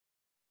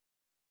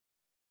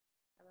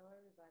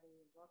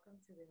welcome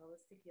to the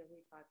Holistic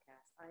Yogi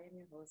Podcast. I am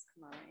your host,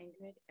 Kamala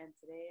Ingrid, and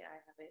today I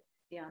have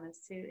the honor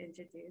to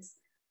introduce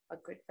a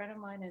good friend of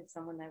mine and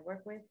someone I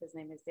work with. His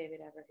name is David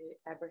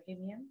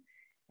Abrahamian,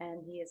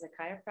 and he is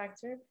a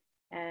chiropractor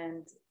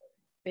and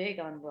big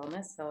on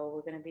wellness. So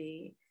we're going to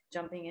be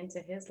jumping into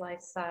his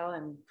lifestyle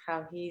and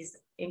how he's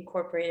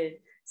incorporated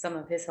some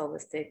of his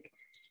holistic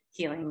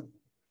healing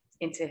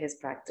into his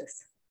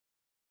practice.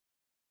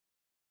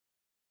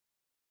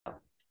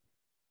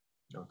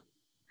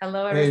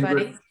 Hello,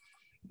 everybody. Hey,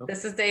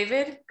 this is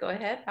David. Go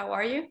ahead. How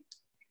are you?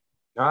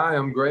 hi,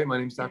 I'm great. My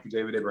name is Dr.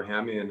 David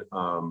Abrahamian.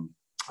 I'm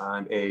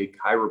a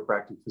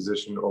chiropractic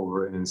physician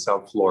over in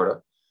South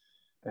Florida,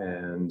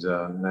 and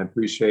I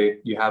appreciate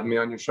you having me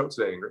on your show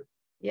today, Ingrid.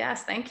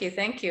 Yes, thank you.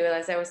 Thank you.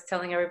 As I was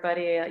telling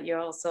everybody, you're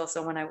also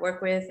someone I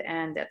work with,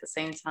 and at the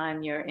same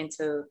time, you're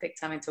big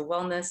time into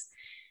wellness.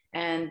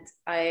 And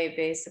I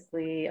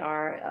basically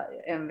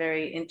am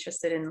very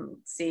interested in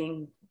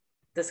seeing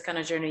this kind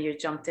of journey you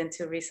jumped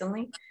into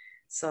recently.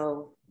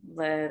 So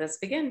let us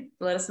begin.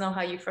 Let us know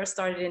how you first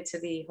started into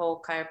the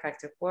whole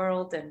chiropractic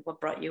world and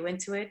what brought you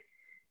into it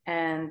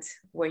and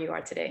where you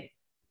are today.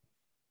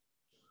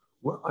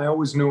 Well, I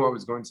always knew I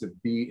was going to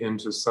be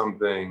into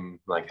something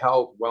like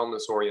health,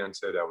 wellness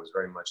oriented. I was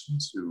very much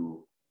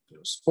into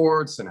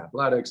sports and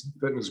athletics and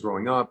fitness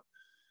growing up.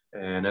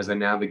 And as I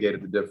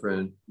navigated the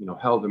different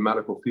health and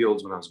medical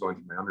fields when I was going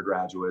through my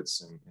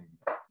undergraduates and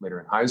later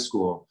in high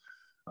school,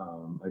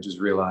 I just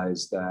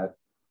realized that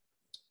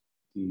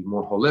the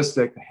more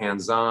holistic, the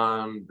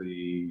hands-on,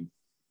 the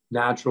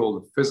natural,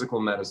 the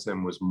physical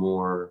medicine was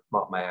more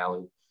up my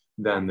alley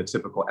than the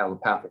typical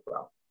allopathic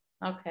route.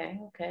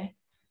 Okay.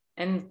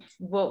 And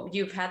well,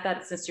 you've had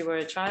that since you were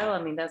a child.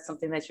 I mean, that's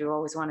something that you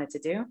always wanted to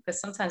do, because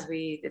sometimes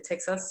it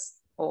takes us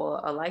a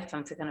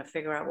lifetime to kind of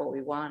figure out what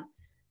we want.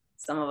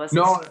 Some of us.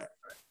 No,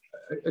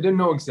 I didn't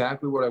know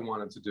exactly what I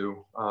wanted to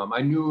do.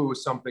 I knew it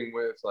was something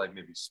with like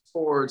maybe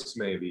sports,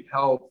 maybe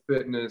health,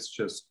 fitness,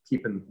 just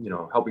keeping,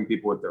 helping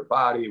people with their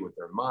body, with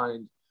their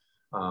mind.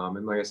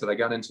 And like I said, I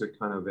got into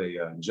kind of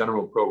a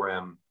general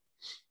program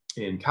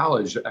in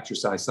college,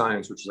 exercise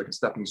science, which is like a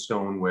stepping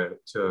stone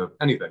to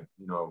anything.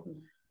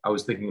 I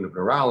was thinking of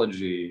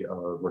neurology,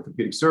 of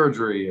orthopedic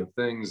surgery, of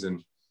things.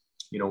 And,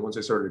 once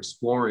I started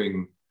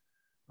exploring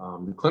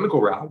the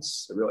clinical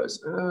routes, I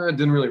realized it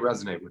didn't really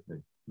resonate with me.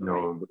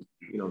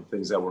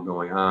 Things that were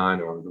going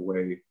on or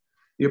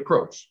the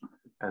approach.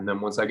 And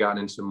then once I got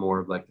into more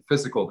of like the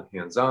physical, the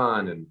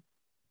hands-on, and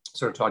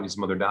started talking to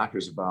some other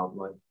doctors about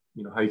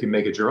how you can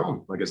make it your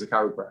own, like as a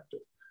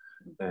chiropractor.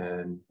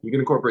 And you can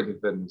incorporate the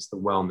fitness, the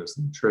wellness,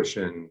 the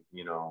nutrition,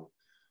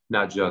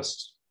 not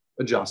just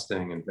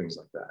adjusting and things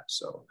like that.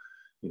 So,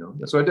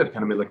 that's what I did,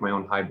 kind of made like my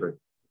own hybrid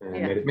and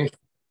made it me.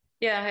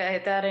 Yeah,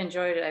 I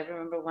enjoyed it. I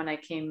remember when I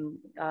came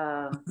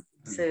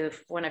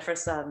when I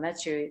first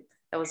met you,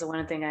 that was the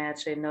one thing I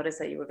actually noticed,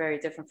 that you were very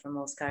different from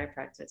most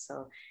chiropractors.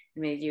 So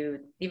it made you,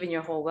 even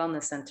your whole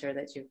wellness center,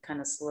 that you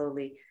kind of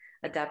slowly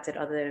adapted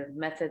other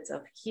methods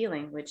of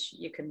healing, which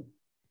you can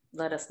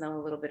let us know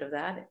a little bit of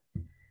that.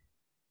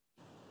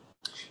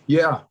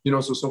 Yeah,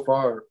 so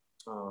far,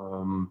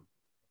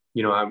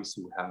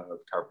 obviously we have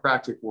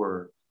chiropractic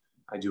work.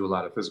 I do a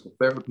lot of physical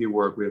therapy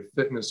work. We have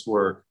fitness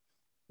work,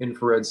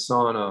 infrared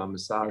sauna,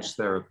 massage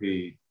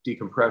therapy,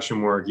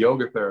 decompression work,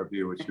 yoga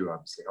therapy, which you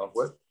obviously help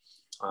with.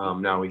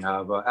 Now we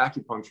have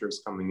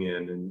acupuncturists coming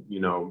in, and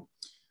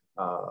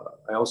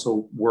I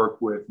also work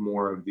with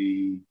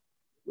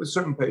with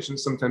certain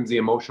patients, sometimes the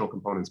emotional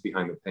components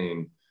behind the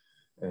pain,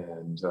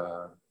 and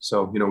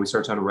so we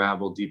start to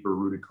unravel deeper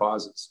rooted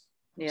causes.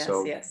 Yes.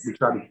 We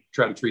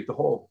try to treat the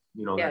whole.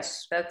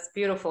 Yes, that's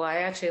beautiful. I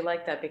actually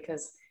like that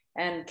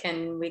and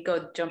can we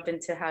jump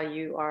into how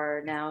you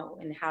are now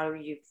and how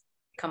you've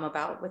come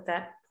about with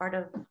that part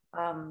of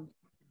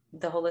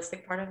the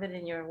holistic part of it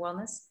in your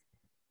wellness?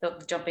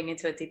 Jumping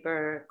into a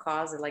deeper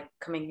cause, like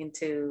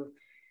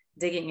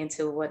digging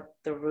into what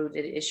the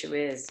rooted issue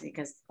is,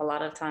 because a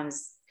lot of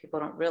times people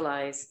don't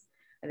realize.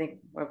 I think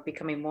we're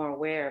becoming more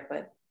aware,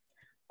 but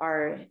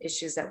our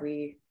issues that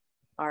we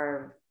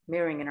are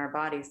mirroring in our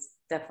bodies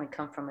definitely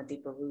come from a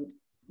deeper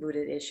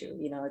rooted issue.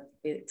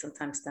 It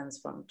sometimes stems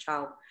from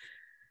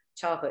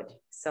childhood.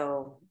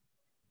 So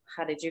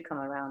how did you come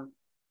around?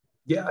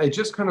 Yeah, it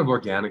just kind of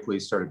organically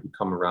started to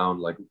come around,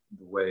 like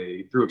the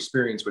way through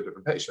experience with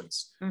different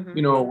patients.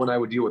 Mm-hmm. When I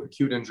would deal with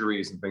acute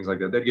injuries and things like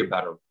that, they'd get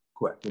better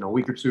quick, a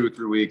week or 2 or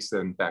 3 weeks,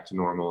 then back to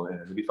normal and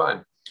it'd be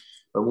fine.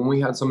 But when we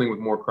had something with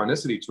more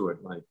chronicity to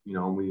it, like,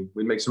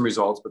 we'd make some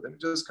results, but then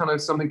just kind of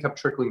something kept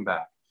trickling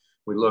back.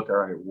 We look, all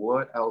right,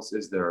 what else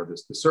is there?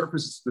 The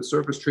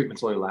surface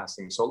treatment's only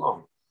lasting so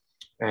long.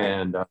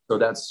 And so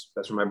that's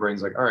where my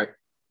brain's like, all right,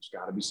 there's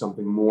got to be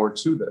something more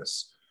to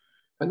this.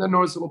 And then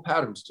notice little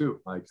patterns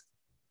too, like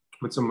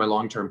with some of my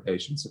long-term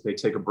patients, if they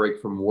take a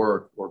break from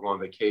work or go on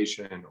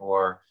vacation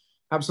or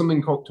have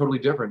something totally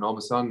different, and all of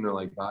a sudden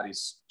their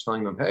body's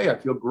telling them, hey, I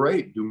feel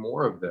great, do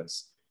more of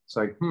this. It's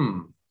like, I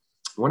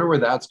wonder where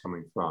that's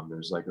coming from.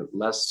 There's like a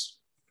less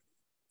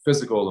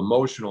physical,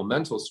 emotional,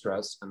 mental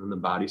stress, and then the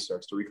body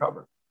starts to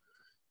recover.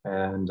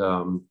 And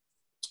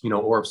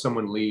or if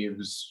someone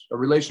leaves a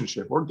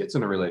relationship or gets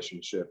in a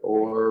relationship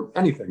or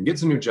anything,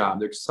 gets a new job,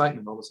 the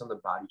excitement, all of a sudden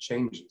the body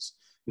changes,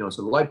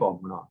 so the light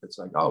bulb went off. It's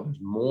like, oh, there's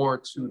more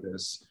to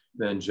this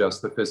than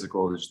just the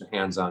physical, just the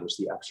hands-on, just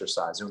the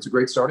exercise. And it's a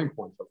great starting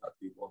point for a lot of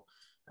people.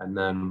 And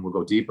then we'll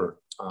go deeper.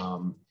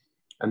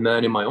 And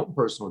then in my own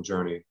personal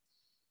journey,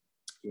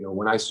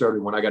 when I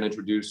got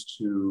introduced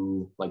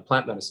to like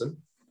plant medicine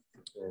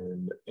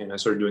and I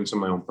started doing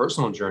some of my own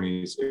personal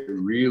journeys, it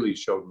really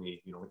showed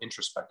me, an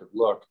introspective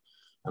look,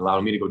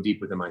 allowed me to go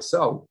deep within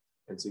myself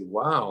and say,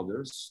 wow,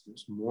 there's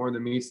more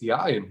than meets the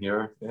eye in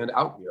here and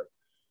out here.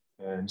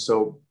 And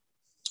so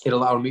it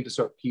allowed me to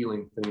start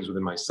peeling things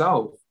within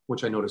myself,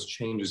 which I noticed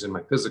changes in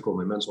my physical,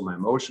 my mental, my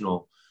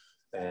emotional.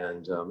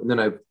 And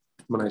then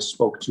when I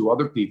spoke to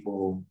other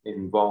people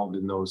involved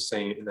in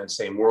that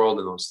same world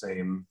and those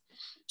same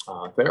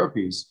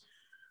therapies,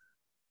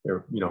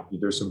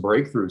 there's some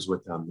breakthroughs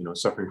with them,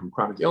 suffering from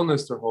chronic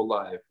illness their whole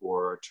life,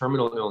 or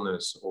terminal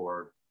illness,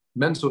 or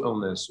mental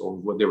illness, or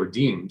what they were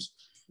deemed.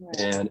 Right.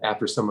 And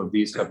after some of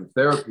these type of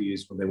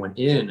therapies, when they went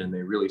in and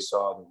they really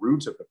saw the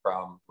roots of the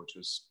problem, which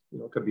is,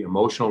 it could be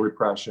emotional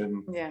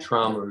repression,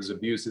 traumas,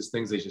 abuses,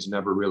 things they just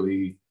never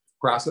really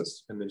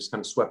processed, and they just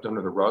kind of swept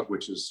under the rug,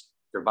 which is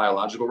their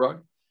biological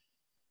rug.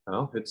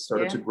 It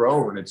started to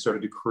grow and it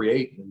started to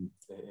create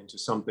into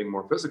something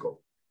more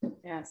physical.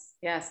 Yes.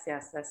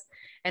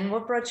 And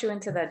what brought you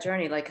into that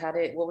journey? Like,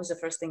 what was the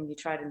first thing you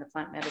tried in the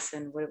plant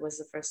medicine? What was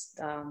the first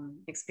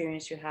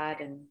experience you had,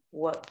 and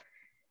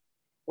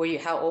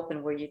how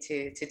open were you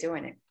to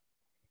doing it?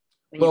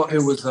 Well, it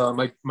was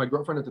my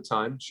girlfriend at the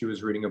time. She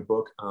was reading a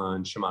book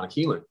on shamanic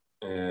healing,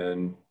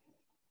 and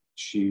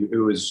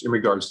it was in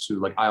regards to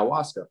like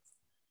ayahuasca.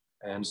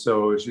 And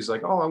so she's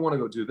like, oh, I want to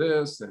go do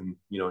this. And,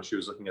 she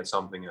was looking at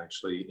something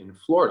actually in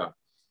Florida,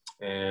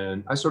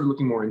 and I started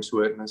looking more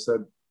into it, and I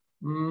said,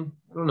 I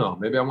don't know,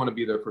 maybe I want to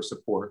be there for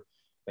support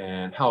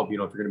and help, if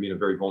you're going to be in a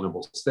very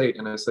vulnerable state.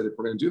 And I said, if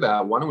we're going to do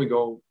that, why don't we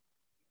go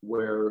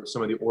where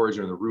some of the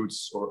origin or the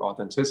roots or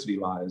authenticity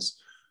lies,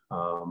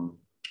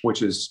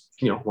 which is,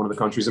 one of the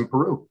countries in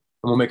Peru.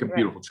 And we'll make a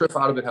beautiful trip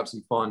out of it, have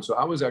some fun. So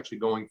I was actually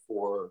going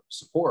for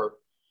support.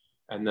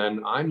 And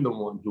then I'm the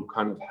one who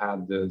kind of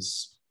had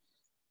this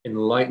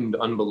enlightened,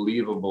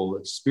 unbelievable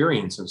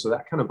experience. And so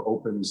that kind of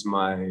opens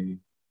my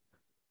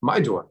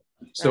door.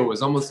 So it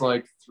was almost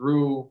like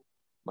through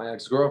my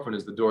ex-girlfriend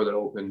is the door that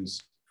opens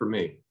for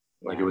me.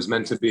 Like it was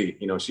meant to be,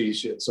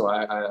 so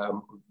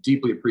I'm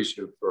deeply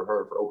appreciative for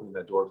her for opening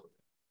that door for me.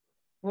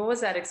 What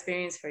was that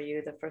experience for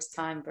you the first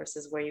time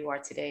versus where you are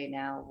today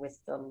now with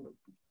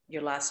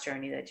your last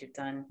journey that you've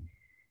done?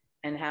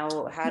 And how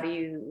do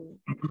you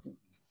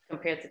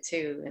compare the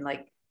two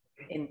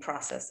in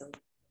process of,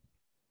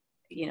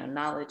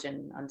 knowledge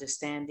and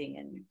understanding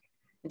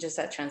and just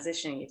that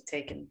transition you've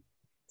taken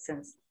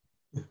since?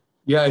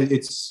 Yeah,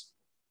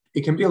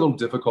 it can be a little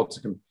difficult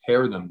to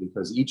compare them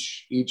because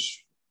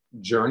each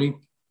journey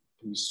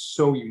can be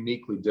so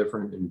uniquely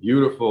different and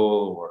beautiful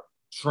or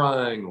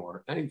trying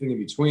or anything in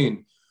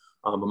between.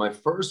 But my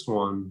first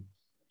one,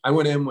 I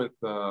went in with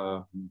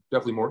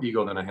definitely more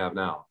ego than I have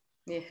now.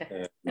 Yeah.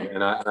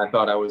 And I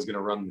thought I was going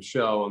to run the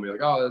show and be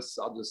like, oh,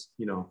 I'll just,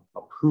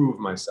 I'll prove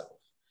myself.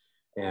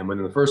 And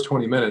within the first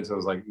 20 minutes, I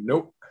was like,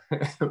 nope.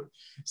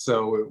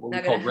 So what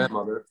we call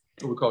grandmother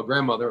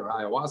or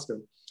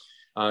ayahuasca,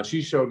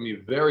 she showed me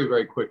very,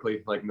 very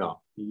quickly, like, no,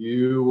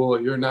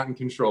 you're not in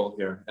control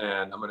here.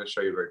 And I'm going to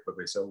show you very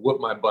quickly. So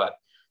whooped my butt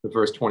the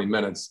first 20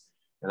 minutes.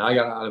 And I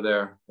got out of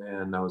there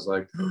and I was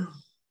like,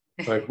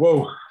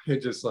 whoa,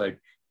 it just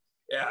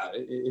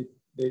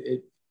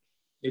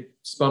it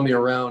spun me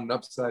around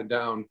upside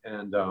down.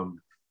 And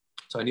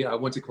so I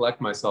went to collect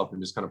myself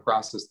and just kind of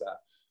process that.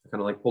 I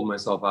kind of pulled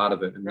myself out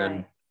of it. And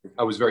then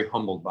I was very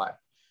humbled by it.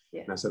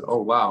 Yeah. And I said, oh,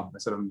 wow. I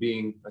said,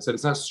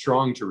 it's not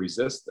strong to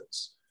resist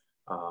this.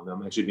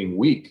 I'm actually being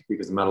weak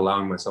because I'm not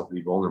allowing myself to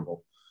be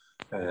vulnerable.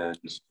 And,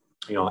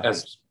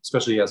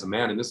 especially as a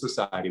man in this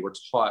society, we're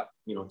taught,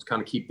 to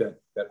kind of keep that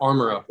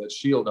armor up, that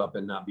shield up,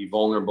 and not be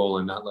vulnerable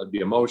and not be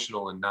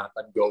emotional and not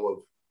let go of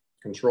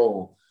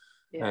control.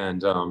 Yeah.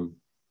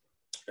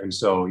 And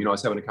so, I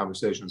was having a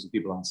conversation with some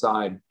people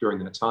outside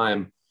during that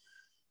time.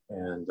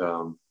 And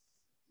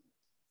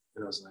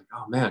I was like,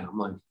 oh man,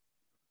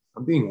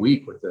 I'm being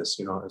weak with this,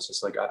 it's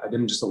just like, I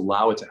didn't just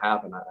allow it to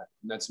happen.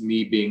 That's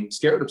me being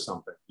scared of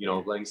something,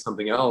 letting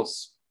something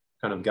else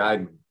kind of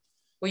guide me.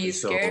 Were you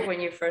scared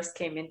when you first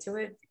came into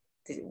it?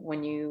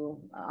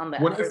 On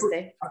that first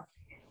day?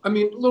 A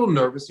little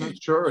nervous, not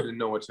sure. I didn't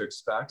know what to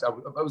expect.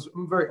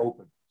 I'm very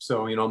open.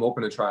 So, I'm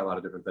open to try a lot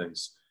of different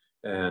things.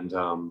 And,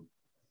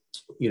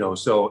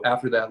 so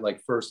after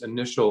that, first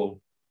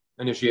initial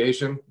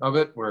initiation of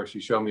it, where she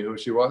showed me who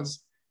she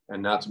was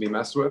and not to be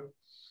messed with,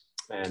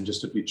 and just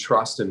to be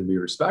trusted and be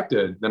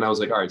respected, then I was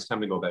like, all right, it's time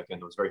to go back in.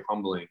 It was very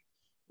humbling.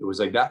 It was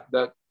like that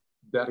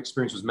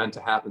experience was meant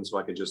to happen so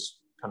I could just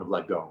kind of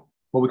let go,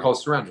 what we call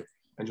surrender,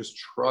 and just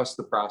trust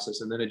the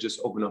process. And then it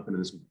just opened up into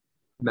this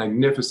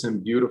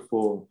magnificent,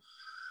 beautiful,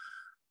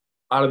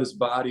 out of this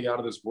body, out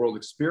of this world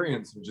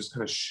experience, and just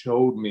kind of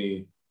showed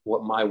me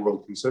what my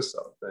world consists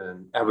of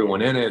and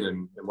everyone in it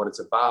and what it's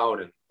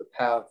about and the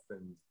path.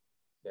 And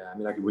yeah, I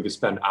mean, we could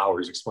spend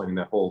hours explaining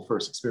that whole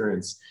first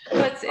experience.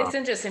 Well, it's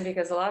interesting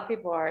because a lot of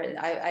people are,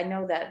 I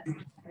know that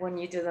when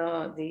you do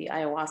the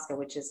ayahuasca,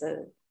 which is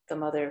the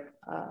mother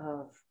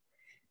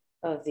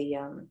of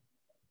the,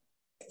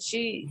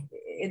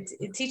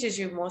 it teaches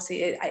you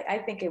mostly, I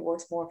think it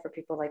works more for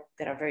people like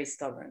that are very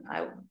stubborn.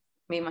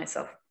 Me,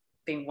 myself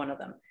being one of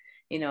them,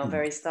 you know,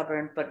 very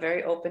stubborn, but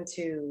very open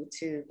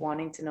to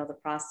wanting to know the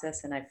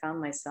process. And I found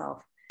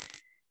myself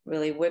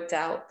really whipped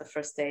out the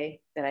first day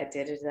that I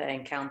did it, that I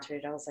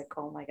encountered. I was like,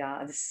 oh my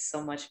God, this is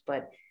so much.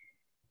 But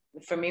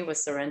for me,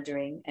 was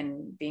surrendering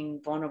and being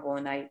vulnerable.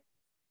 And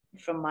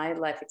from my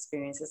life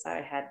experiences,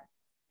 I had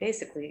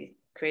basically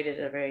created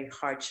a very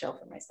hard shell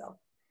for myself.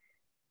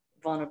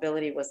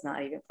 Vulnerability was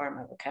not even part of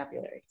my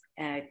vocabulary.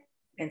 And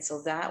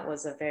so that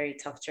was a very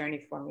tough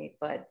journey for me.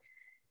 But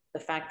the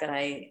fact that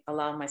I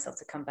allowed myself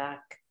to come back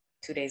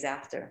 2 days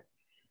after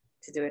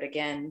to do it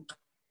again,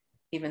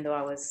 even though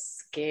I was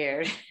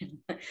scared,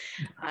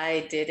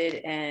 I did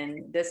it.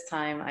 And this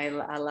time I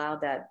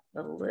allowed that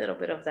a little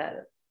bit of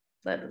that,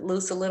 let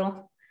loose a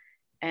little.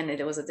 And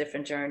it was a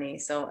different journey.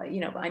 So,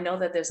 you know, I know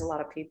that there's a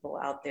lot of people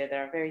out there that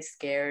are very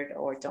scared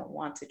or don't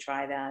want to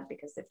try that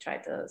because they've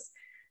tried those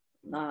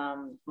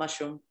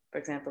mushroom, for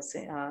example,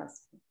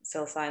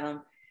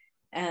 psilocybin.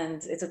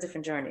 And it's a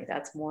different journey.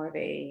 That's more of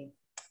a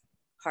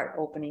heart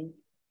opening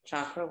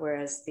chakra,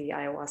 whereas the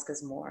ayahuasca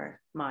is more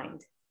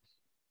mind.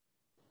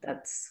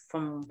 That's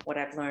from what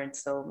I've learned.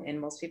 So, and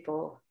most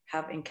people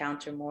have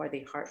encountered more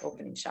the heart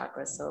opening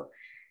chakra. So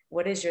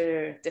what is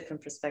your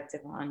different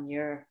perspective on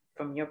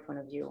from your point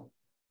of view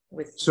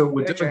with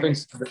different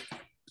things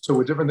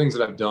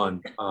that I've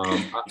done,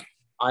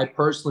 I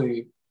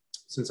personally,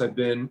 since I've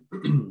been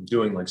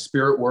doing like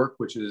spirit work,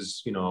 which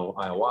is, you know,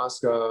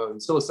 ayahuasca, and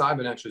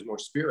psilocybin actually is more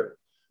spirit.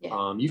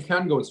 Yeah. You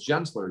can go, it's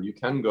gentler. You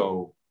can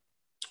go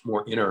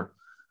more inner.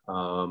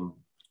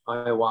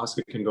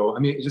 Ayahuasca can go, I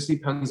mean, it just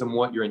depends on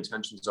what your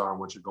intentions are and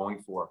what you're going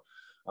for.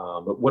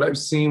 But what I've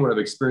seen, what I've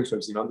experienced, what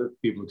I've seen other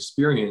people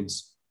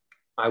experience,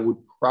 I would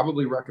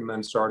probably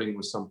recommend starting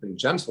with something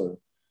gentler,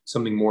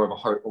 something more of a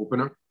heart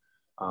opener.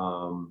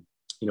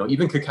 You know,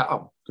 even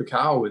cacao.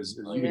 Cacao is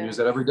you can use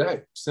that every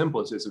day. Simple.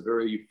 It's a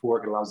very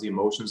euphoric. It allows the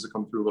emotions to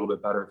come through a little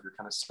bit better if you're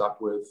kind of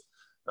stuck with,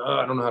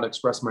 I don't know how to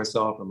express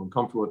myself. I'm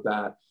uncomfortable with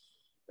that.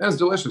 That's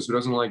delicious. Who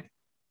doesn't like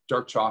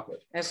dark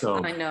chocolate?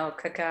 I know,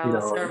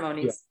 cacao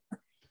ceremonies. Yeah.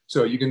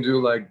 So you can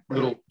do like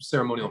little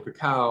ceremonial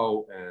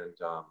cacao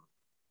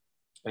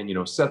and you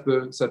know, set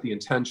the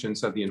intention,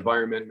 set the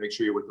environment, make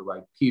sure you're with the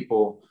right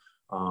people,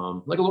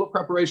 like a little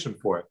preparation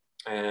for it.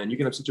 And you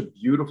can have such a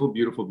beautiful,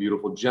 beautiful,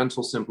 beautiful,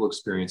 gentle, simple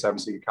experience.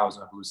 Obviously, cacao is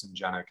not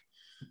hallucinogenic.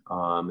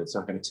 It's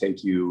not going to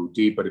take you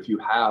deep, but if you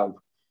have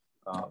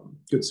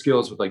good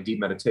skills with like deep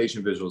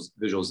meditation,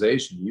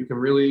 visualization, you can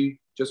really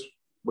just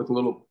with a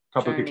little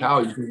cup of cacao,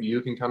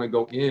 you can kind of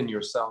go in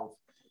yourself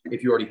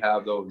if you already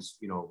have those,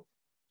 you know,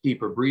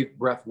 deeper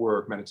breath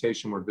work,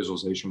 meditation work,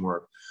 visualization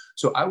work.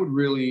 So I would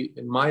really,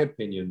 in my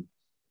opinion,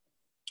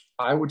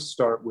 I would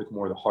start with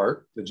more the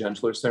heart, the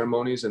gentler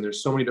ceremonies. And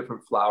there's so many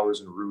different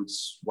flowers and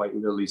roots, white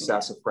lily,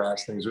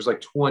 sassafras, things. There's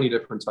like 20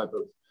 different type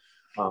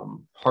of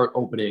heart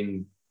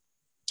opening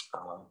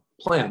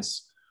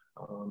plants.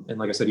 And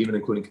like I said, even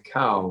including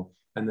cacao,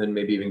 and then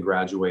maybe even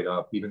graduate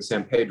up, even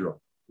San Pedro,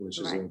 which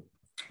is a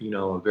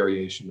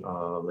variation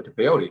of like a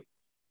peyote.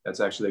 That's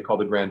actually, they call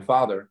the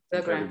grandfather.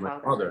 The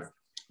grandfather.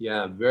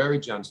 Yeah, very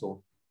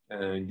gentle.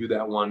 And do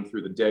that one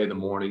through the day, the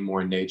morning,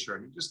 more in nature.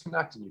 And you just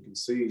connect and you can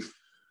see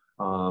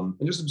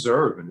and just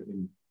observe.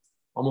 And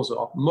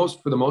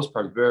for the most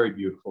part, very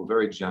beautiful,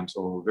 very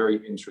gentle,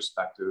 very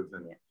introspective.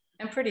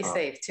 And pretty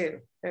safe too,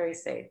 very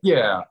safe.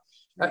 Yeah,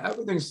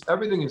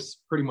 everything is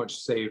pretty much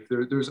safe.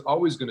 There's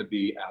always going to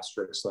be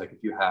asterisks, like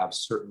if you have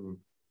certain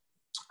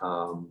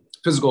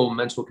physical,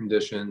 mental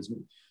conditions,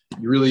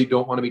 you really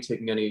don't want to be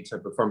taking any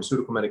type of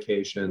pharmaceutical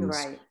medications.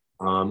 Right.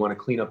 Want to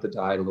clean up the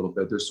diet a little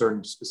bit. There's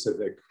certain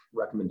specific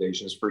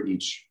recommendations for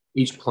each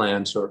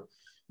plant or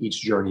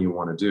each journey you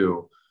want to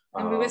do.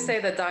 And we would say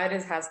the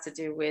diet has to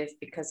do with,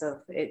 because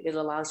of it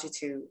allows you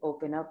to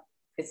open up.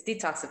 It's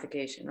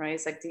detoxification, right?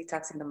 It's like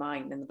detoxing the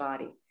mind and the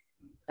body.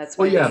 That's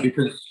why. Well, sorry,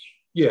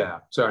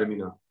 I didn't mean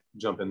to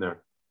jump in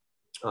there.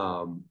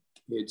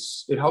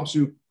 It helps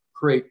you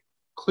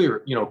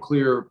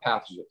clear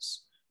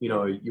passages. You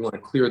know, you want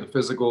to clear the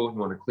physical, you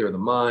want to clear the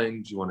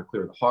mind, you want to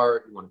clear the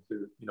heart, you want to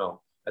clear,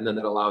 and then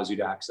that allows you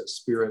to access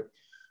spirit.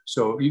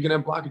 So you can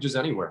have blockages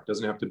anywhere. It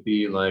doesn't have to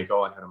be like,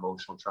 oh, I had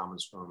emotional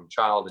traumas from a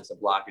child. It's a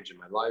blockage in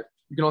my life.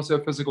 You can also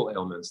have physical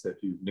ailments that if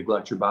you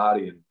neglect your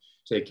body and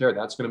take care,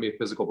 that's going to be a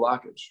physical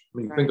blockage. I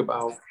mean, think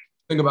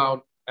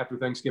about after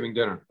Thanksgiving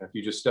dinner, if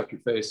you just stuff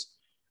your face,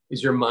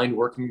 is your mind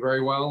working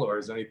very well, or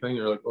is anything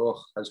you're like,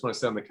 oh, I just want to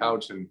sit on the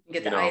couch and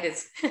get the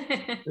itis.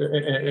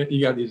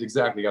 You got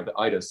the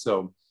itis.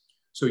 So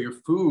your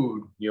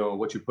food,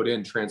 what you put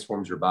in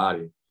transforms your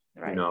body,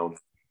 right.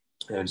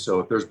 And so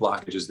if there's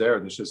blockages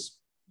there's just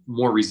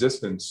more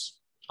resistance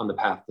on the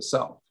path to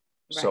self.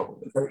 Right. So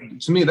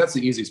to me, that's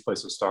the easiest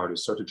place to start,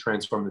 is start to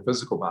transform the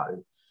physical body,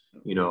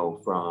 you know,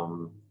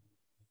 from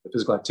the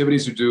physical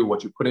activities you do,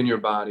 what you put in your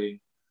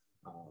body,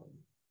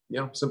 you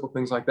know, simple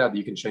things like that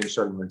you can change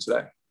starting right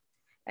today.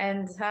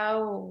 And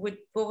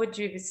what would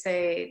you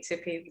say to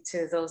people,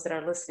 to those that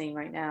are listening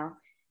right now?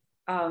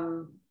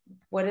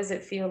 What does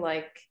it feel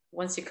like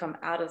once you come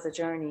out of the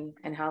journey,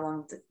 and how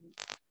long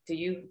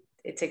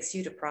it takes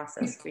you to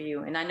process for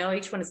you? And I know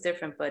each one is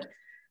different, but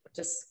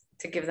just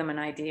to give them an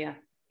idea.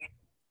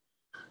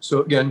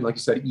 So again, like I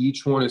said,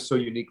 each one is so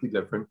uniquely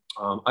different.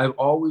 I've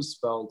always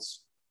felt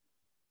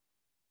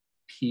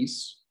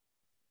peace,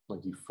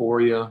 like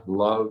euphoria,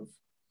 love,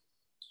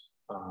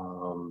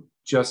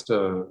 just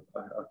a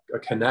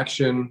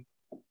connection.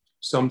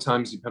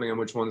 Sometimes, depending on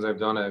which ones I've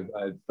done,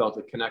 I've felt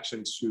a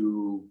connection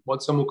to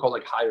what some will call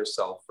like higher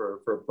self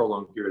for a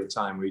prolonged period of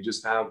time, where you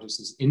just have just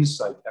this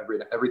insight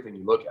everything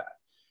you look at.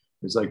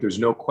 It's like there's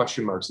no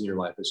question marks in your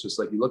life. It's just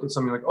like you look at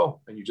something like,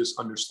 oh, and you just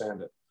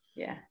understand it.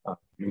 Yeah.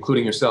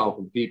 Including yourself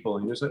and people,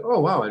 and you're just like, oh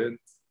wow, I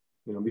didn't,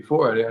 you know,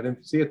 before I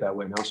didn't see it that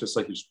way. Now it's just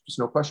like there's just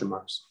no question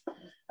marks.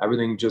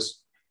 Everything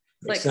just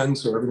makes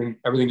sense, or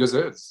everything just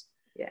is.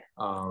 Yeah.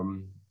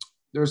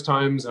 There's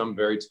times I'm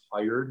very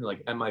tired,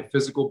 like, and my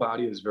physical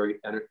body is very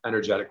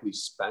energetically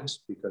spent,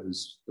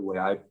 because the way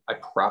I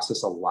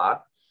process a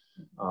lot,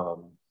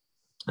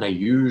 and I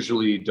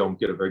usually don't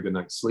get a very good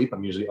night's sleep.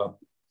 I'm usually up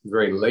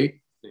very late,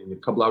 and a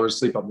couple hours of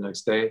sleep up the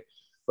next day.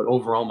 But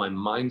overall, my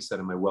mindset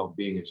and my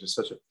well-being is just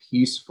such a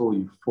peaceful,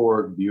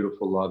 euphoric,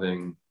 beautiful,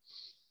 loving,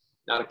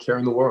 not a care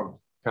in the world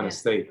kind of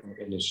state.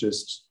 And it's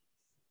just,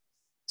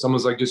 it's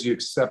almost like just you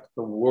accept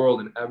the world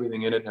and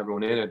everything in it and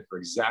everyone in it for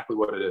exactly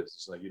what it is.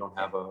 It's like you don't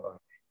have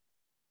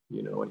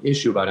an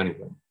issue about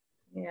anything.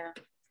 Yeah,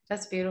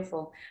 that's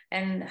beautiful.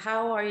 And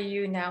how are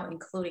you now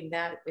including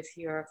that with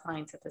your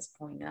clients at this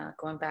point?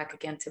 Going back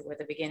again to where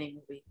the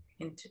beginning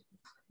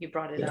you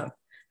brought it up.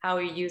 How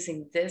are you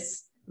using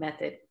this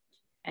method?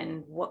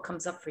 And what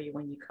comes up for you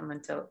when you come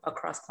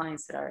across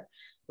clients that are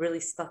really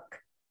stuck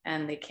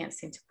and they can't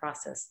seem to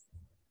process?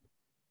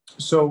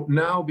 So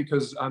now,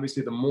 because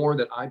obviously the more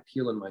that I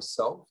peel in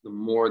myself, the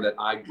more that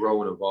I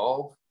grow and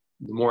evolve,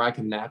 the more I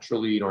can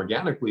naturally and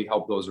organically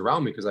help those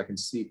around me, because I can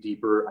see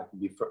deeper.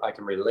 I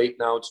can relate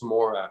now to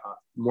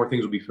more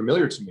things will be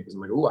familiar to me, because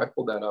I'm like, oh, I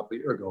pulled that up a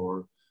year ago,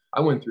 or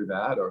I went through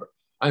that, or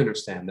I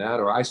understand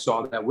that, or I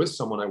saw that with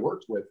someone I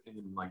worked with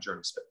in my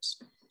journey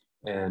space.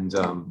 And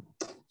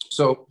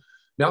so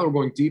now we're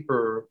going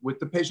deeper with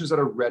the patients that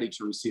are ready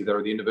to receive, that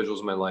are the individuals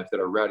in my life that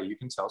are ready. You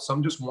can tell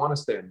some just want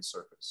to stay on the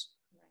surface,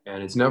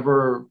 and it's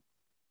never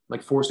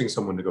like forcing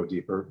someone to go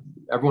deeper.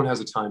 Everyone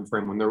has a time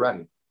frame when they're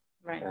ready,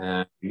 right?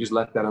 And you just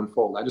let that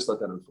unfold. I just let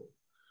that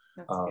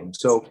unfold.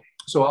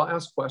 So I'll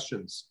ask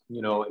questions.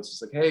 You know, it's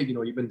just like, hey, you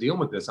know, you've been dealing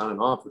with this on and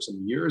off for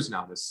some years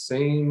now, the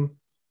same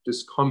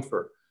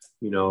discomfort.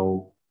 You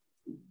know,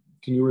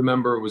 can you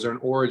remember? Was there an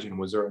origin?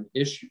 Was there an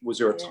issue? Was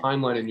there a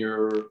timeline in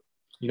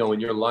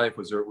your life?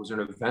 Was there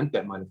an event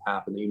that might have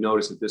happened that you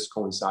noticed that this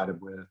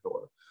coincided with,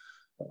 or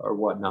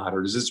whatnot?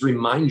 Or does this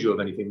remind you of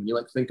anything? When you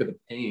like think of the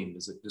pain,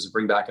 does it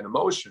bring back an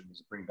emotion? Does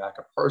it bring back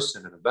a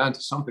person, an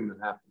event, something that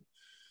happened?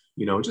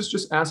 You know,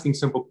 just asking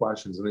simple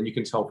questions, and then you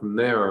can tell from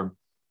there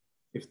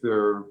if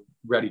they're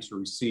ready to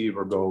receive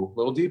or go a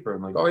little deeper.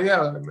 And like, oh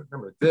yeah, I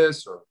remember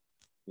this, or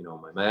you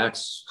know, my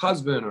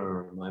ex-husband,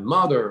 or my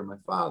mother, or my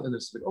father. And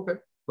it's like, okay,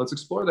 let's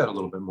explore that a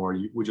little bit more.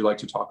 Would you like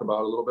to talk about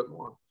it a little bit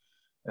more?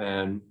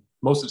 And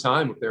most of the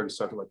time, if they're just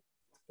like,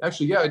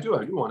 actually, yeah, I do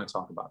want to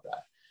talk about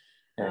that.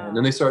 And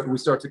then we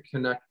start to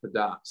connect the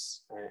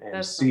dots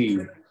and see.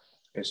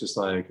 It's just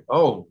like,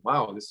 oh,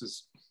 wow, this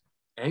is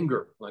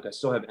anger. Like, I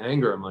still have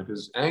anger. I'm like,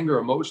 because anger,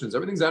 emotions,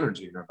 everything's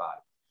energy in our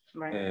body.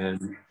 Right.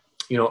 And,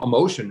 you know,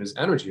 emotion is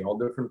energy, all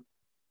different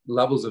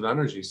levels of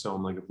energy. So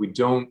I'm like, if we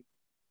don't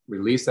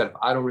release that, if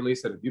I don't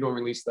release that, if you don't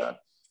release that,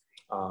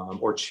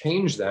 or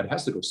change that, it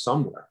has to go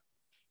somewhere.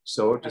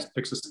 So it just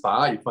picks a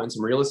spot, you find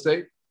some real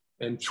estate,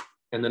 and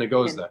then it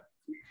goes there.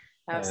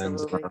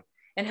 Absolutely.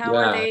 And how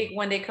are they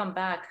when they come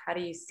back? How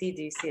do you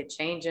see a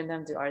change in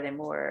them? Are they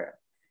more,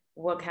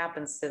 what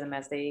happens to them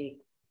as they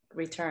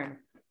return?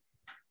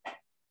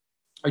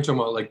 Are you talking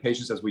about like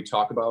patients as we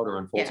talk about or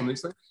unfold some of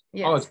these things?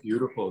 Yes. Oh, it's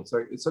beautiful.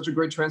 It's such a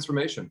great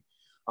transformation.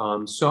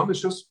 Some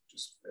it's just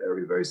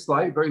very, very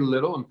slight, very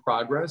little in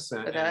progress.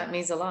 But that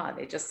means a lot.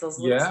 It just those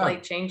little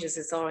slight changes.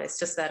 It's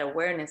just that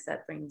awareness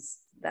that brings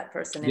that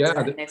person into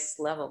that next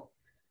level.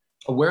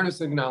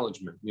 Awareness,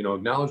 acknowledgement. You know,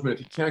 acknowledgement.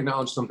 If you can't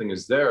acknowledge something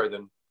is there,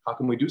 then how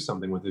can we do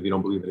something with it if you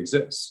don't believe it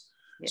exists?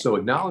 Yeah. So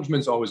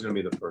acknowledgement is always going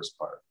to be the first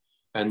part.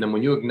 And then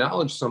when you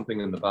acknowledge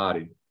something in the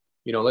body,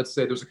 you know, let's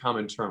say there's a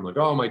common term like,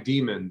 oh, my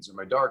demons or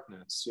my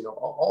darkness, you know,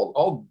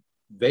 all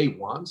they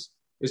want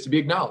is to be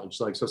acknowledged.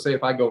 Like, so say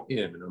if I go in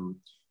and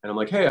I'm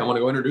like, hey, I want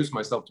to go introduce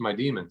myself to my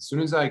demons. As soon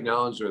as I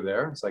acknowledge they're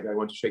there, it's like I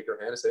want to shake their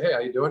hand and say, hey, how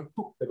you doing?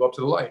 They go up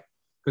to the light.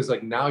 Because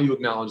like now you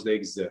acknowledge they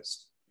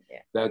exist.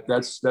 Yeah.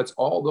 That's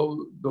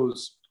all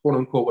those quote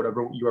unquote,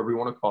 whatever you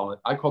want to call it.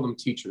 I call them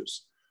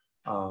teachers.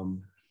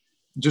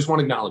 just one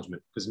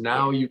acknowledgement, because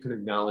now you can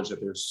acknowledge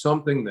that there's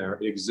something there,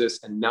 it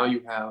exists, and now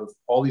you have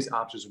all these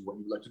options of what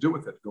you'd like to do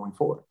with it going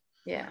forward.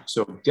 Yeah.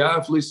 So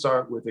definitely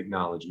start with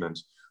acknowledgement.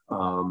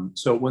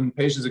 So when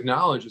patients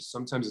acknowledge it,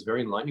 sometimes it's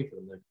very enlightening for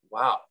them. Like,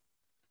 wow,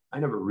 I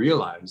never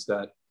realized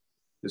that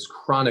this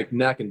chronic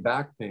neck and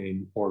back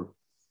pain, or,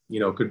 you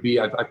know, could be,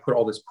 I put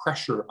all this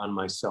pressure on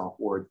myself,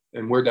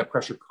 and where'd that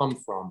pressure come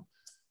from?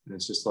 And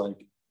it's just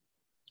like,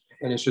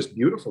 and it's just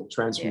beautiful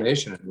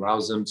transformation. It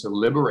allows them to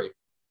liberate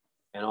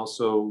and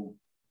also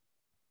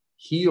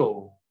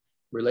heal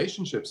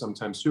relationships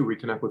sometimes too,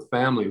 reconnect with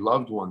family,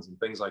 loved ones, and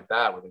things like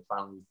that, where they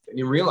finally, and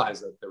you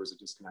realize that there was a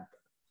disconnect.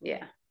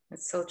 Yeah,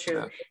 it's so true.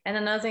 Yeah. And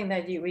another thing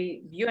that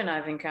you and I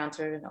have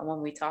encountered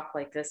when we talk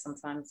like this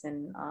sometimes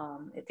in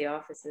at the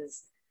office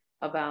is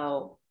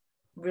about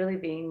really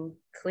being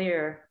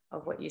clear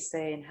of what you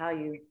say and how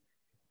you,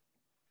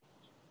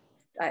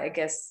 I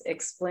guess,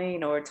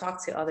 explain or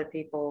talk to other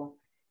people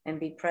and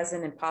be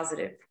present and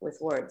positive with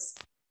words.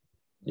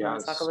 You want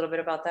to talk a little bit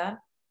about that?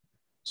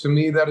 To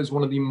me, that is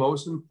one of the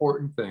most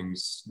important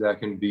things that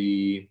can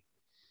be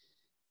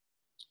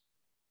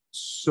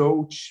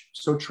so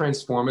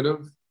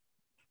transformative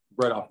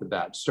right off the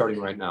bat, starting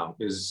right now,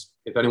 is,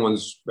 if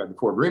anyone's read the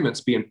 4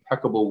 agreements, be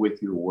impeccable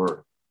with your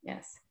word.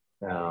 Yes.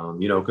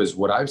 You know, because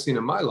what I've seen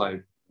in my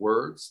life,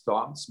 words,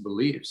 thoughts,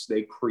 beliefs,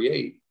 they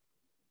create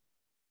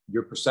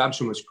your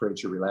perception, which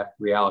creates your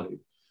reality.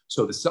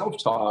 So the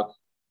self-talk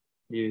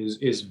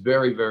is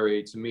very,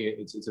 very, to me,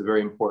 it's a very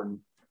important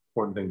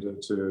thing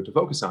to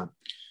focus on.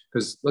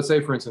 Because let's say,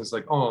 for instance,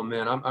 like, oh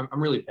man,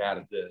 I'm really bad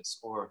at this,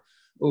 or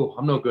oh,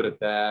 I'm no good at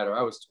that, or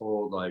I was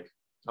told like,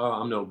 oh,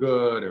 I'm no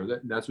good, or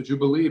that's what you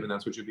believe and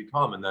that's what you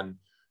become. And then,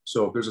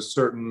 so if there's a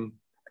certain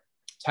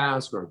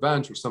task or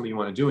event or something you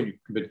want to do, and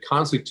you've been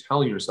constantly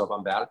telling yourself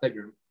I'm bad at that,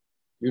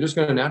 you're just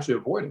going to naturally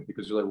avoid it,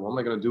 because you're like, well, am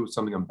I going to do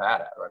something I'm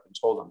bad at, or I've been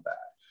told I'm bad,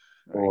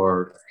 right.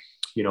 Or,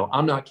 you know,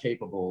 I'm not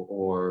capable,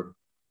 or,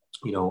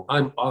 you know,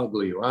 I'm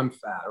ugly, or I'm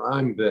fat, or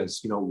I'm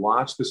this. You know,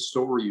 watch the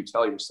story you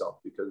tell yourself,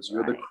 because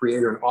you're the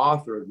creator and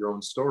author of your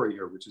own story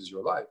here, which is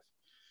your life.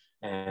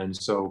 And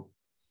so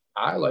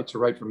I like to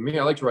write, for me,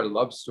 I like to write a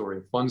love story,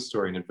 a fun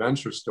story, an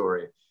adventure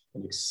story,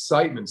 an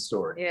excitement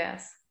story,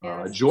 yes.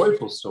 A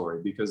joyful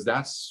story, because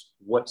that's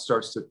what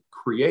starts to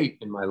create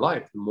in my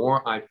life. The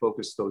more I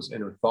focus those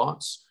inner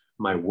thoughts,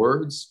 my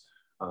words,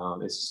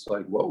 it's just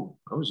like, whoa,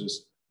 I was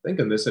just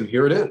thinking this and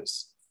here it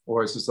is.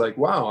 Or it's just like,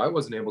 wow, I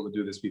wasn't able to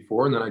do this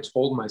before. And then I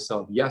told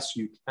myself, yes,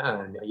 you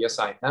can. Yes,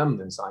 I am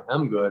this. I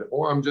am good.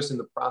 Or I'm just in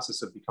the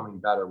process of becoming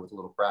better with a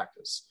little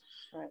practice.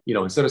 Right. You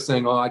know, instead of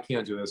saying, oh, I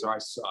can't do this, or I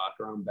suck,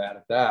 or I'm bad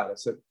at that, I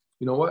said,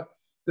 you know what?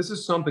 This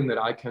is something that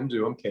I can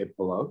do, I'm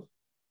capable of.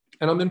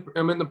 And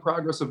I'm in the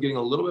progress of getting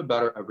a little bit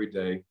better every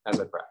day as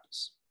I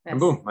practice. Yes. And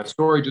boom, my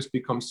story just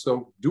becomes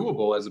so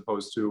doable as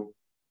opposed to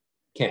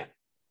can't.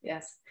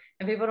 Yes.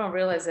 And people don't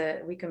realize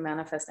that we can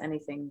manifest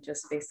anything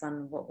just based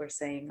on what we're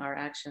saying, our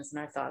actions and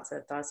our thoughts.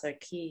 Our thoughts are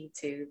key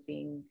to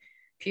being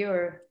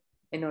pure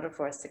in order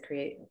for us to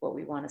create what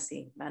we want to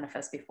see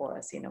manifest before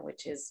us, you know,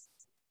 which is,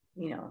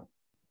 you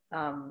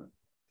know,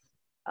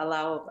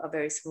 allow a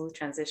very smooth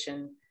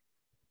transition,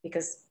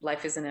 because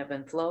life is an ebb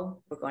and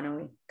flow. We're going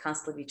to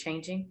constantly be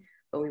changing,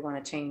 but we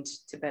want to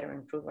change to better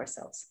improve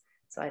ourselves.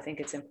 So I think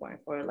it's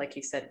important for, like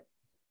you said,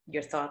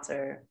 your thoughts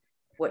are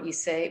what you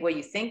say, what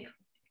you think,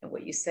 and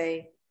what you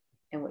say,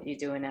 and what you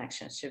do in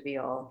action should be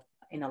all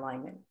in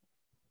alignment.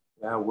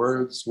 Yeah,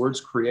 words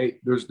create.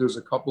 There's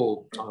a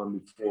couple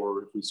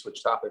before, if we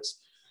switch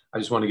topics. I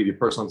just want to give you a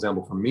personal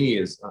example. For me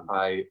is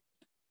I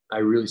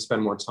really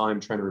spend more time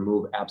trying to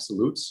remove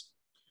absolutes.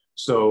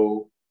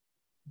 So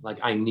like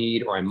I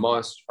need, or I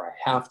must, or I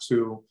have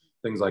to,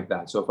 things like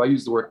that. So if I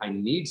use the word I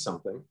need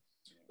something,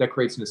 that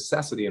creates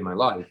necessity in my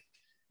life.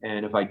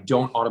 And if I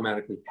don't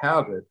automatically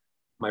have it,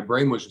 my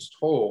brain was just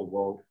told,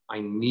 well, I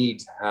need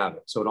to have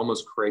it. So it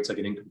almost creates like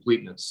an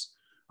incompleteness,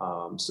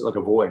 so like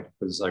a void,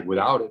 because it's like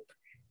without it,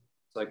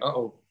 it's like,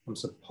 oh, I'm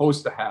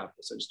supposed to have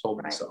this. I just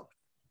told myself.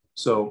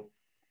 So,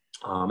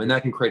 and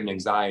that can create an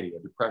anxiety, a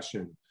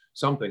depression,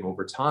 something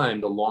over time.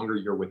 The longer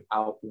you're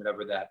without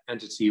whatever that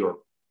entity or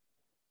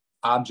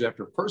object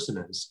or person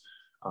is.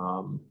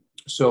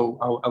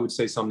 So I would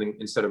say something,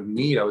 instead of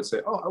need, I would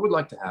say, oh, I would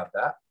like to have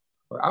that,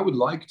 or I would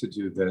like to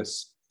do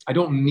this. I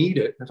don't need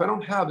it. If I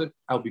don't have it,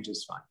 I'll be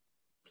just fine.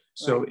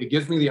 So it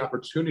gives me the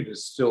opportunity to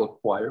still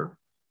acquire,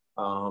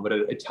 but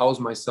it tells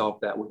myself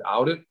that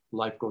without it,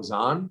 life goes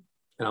on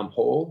and I'm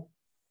whole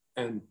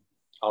and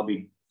I'll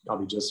be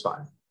just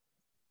fine.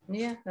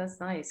 Yeah,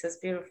 that's nice. That's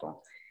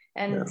beautiful.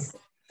 And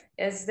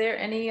is there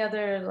any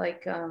other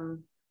like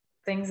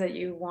things that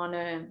you want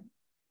to,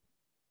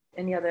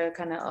 any other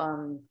kind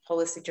of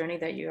holistic journey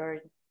that you're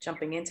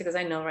jumping into? Because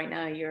I know right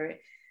now you're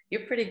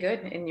pretty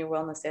good in your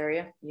wellness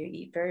area. You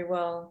eat very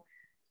well.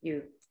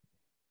 You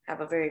have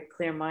a very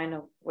clear mind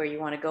of where you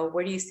want to go.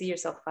 Where do you see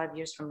yourself 5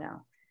 years from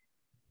now?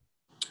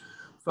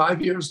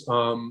 5 years?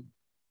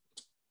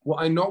 Well,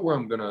 I know where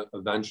I'm going to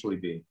eventually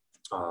be.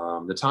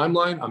 The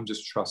timeline, I'm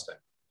just trusting,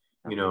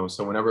 you know,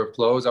 so whenever it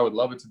flows, I would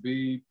love it to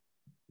be,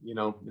 you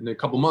know, in a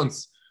couple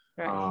months.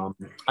 Right.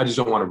 I just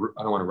don't want to,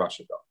 I don't want to rush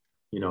it though,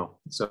 you know?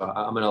 So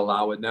I'm going to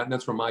allow it. And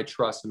that's where my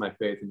trust and my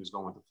faith and just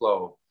going with the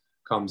flow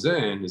comes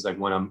in, is like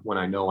when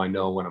I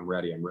know, when I'm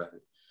ready, I'm ready.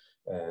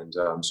 And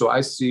so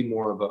I see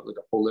more of like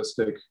a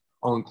holistic,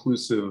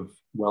 all-inclusive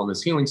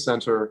wellness healing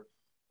center,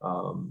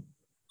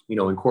 you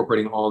know,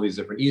 incorporating all these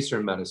different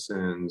Eastern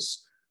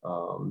medicines,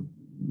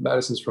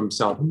 medicines from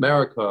South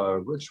America,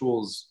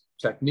 rituals,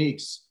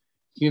 techniques,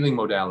 healing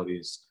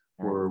modalities,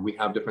 where we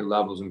have different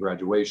levels and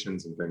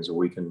graduations and things where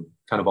we can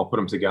kind of all put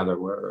them together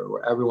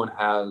where everyone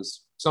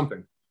has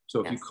something.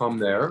 So if you come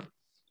there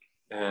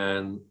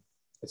and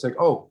it's like,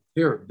 oh,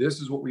 here, this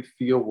is what we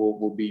feel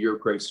will be your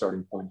great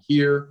starting point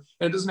here.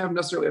 And it doesn't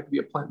necessarily have to be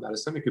a plant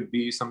medicine. It could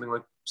be something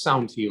like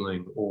sound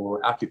healing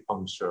or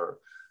acupuncture,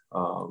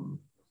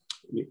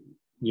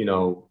 you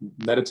know,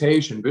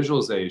 meditation,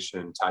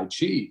 visualization, Tai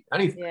Chi,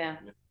 anything. Yeah.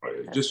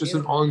 Just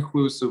an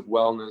all-inclusive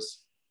wellness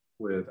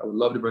with, I would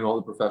love to bring all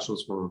the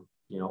professionals from,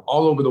 you know,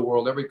 all over the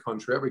world, every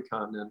country, every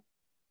continent,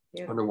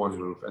 under one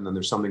roof. And then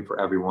there's something for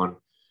everyone.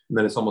 And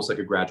then it's almost like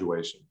a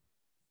graduation.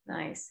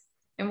 Nice.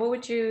 And what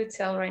would you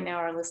tell right now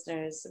our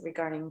listeners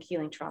regarding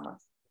healing trauma?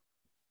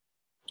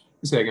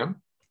 Say again?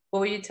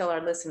 What would you tell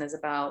our listeners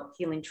about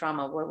healing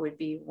trauma? What would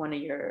be one of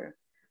your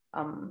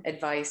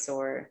advice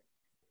or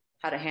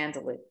how to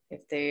handle it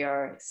if they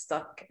are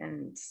stuck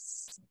and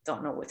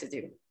don't know what to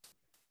do?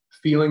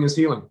 Feeling is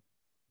healing.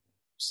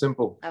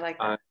 Simple. I like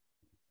that.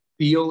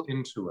 Feel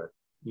into it,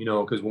 you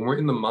know, because when we're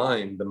in the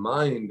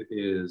mind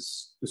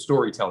is the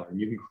storyteller, and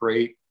you can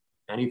create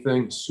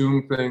anything,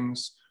 assume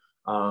things.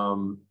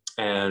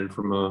 And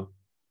from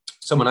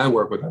someone I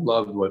work with, I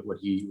loved what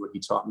he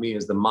taught me,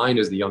 is the mind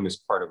is the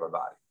youngest part of our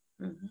body.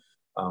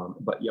 Mm-hmm.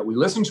 But yet we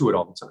listen to it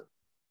all the time.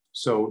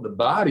 So the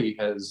body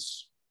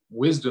has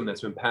wisdom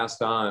that's been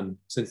passed on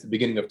since the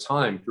beginning of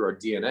time through our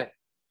DNA.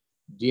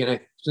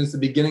 Since the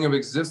beginning of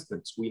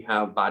existence, we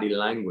have body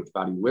language,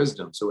 body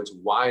wisdom. So it's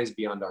wise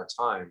beyond our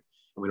time,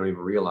 and we don't even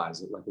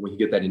realize it. Like when we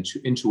get that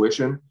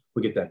intuition,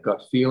 we get that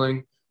gut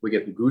feeling, we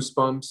get the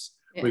goosebumps,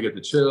 we get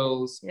the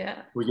chills,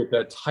 we get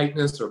that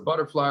tightness or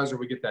butterflies, or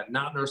we get that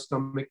knot in our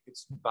stomach.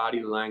 It's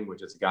body language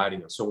that's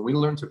guiding us. So when we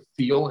learn to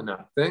feel and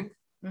not think,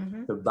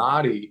 the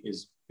body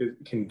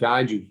can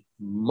guide you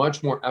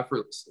much more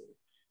effortlessly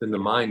than the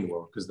mind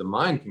will, because the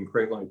mind can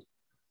create like,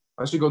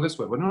 I should go this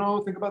way. But no,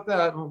 think about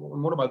that. And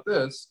what about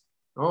this?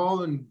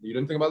 Oh, and you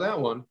didn't think about that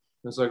one. And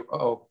it's like,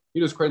 oh,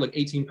 you just create like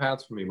 18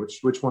 paths for me.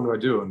 Which one do I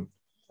do?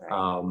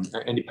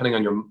 And depending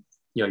on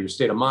your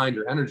state of mind,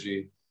 your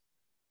energy,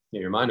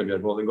 your mind will be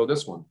like, well, then go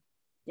this one.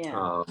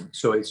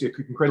 So it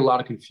can create a lot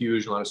of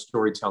confusion, a lot of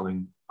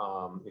storytelling,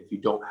 if you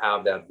don't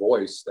have that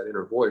voice, that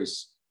inner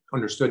voice,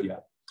 understood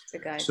yet.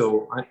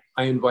 So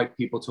I invite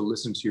people to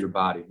listen to your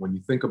body. When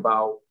you think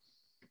about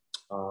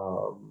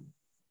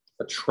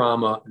a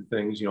trauma and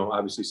things, you know,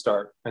 obviously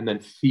start and then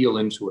feel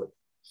into it,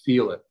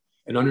 feel it,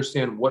 and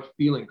understand what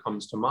feeling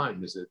comes to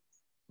mind. Is it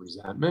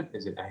resentment?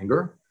 Is it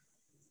anger?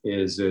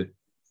 Is it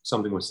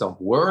something with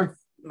self-worth?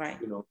 Right.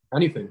 You know,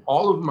 anything.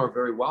 All of them are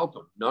very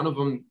welcome. None of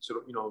them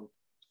sort of, you know,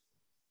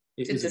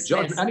 is a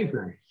judgment,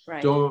 anything.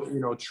 Right. Don't, you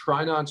know,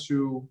 try not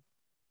to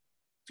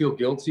feel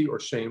guilty or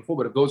shameful,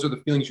 but if those are the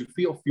feelings you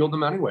feel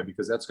them anyway,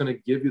 because that's going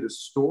to give you the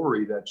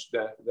story that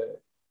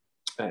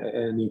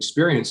and the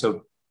experience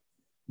of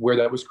where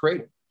that was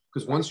created.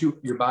 Because once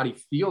your body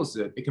feels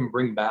it, it can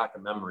bring back a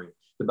memory.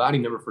 The body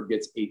never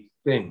forgets a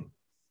thing.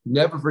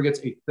 Never forgets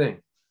a thing.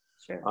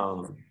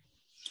 Sure.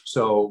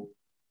 So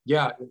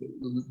yeah,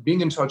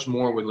 being in touch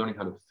more with learning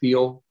how to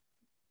feel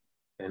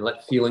and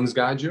let feelings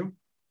guide you.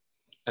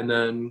 And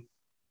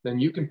then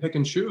you can pick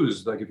and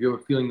choose. Like if you have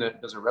a feeling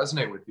that doesn't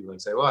resonate with you,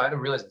 like say, well, I didn't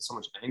realize there's so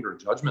much anger and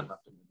judgment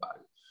left in your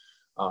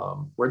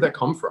body. Where'd that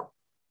come from?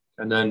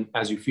 And then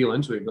as you feel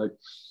into it, like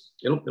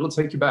it'll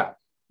take you back.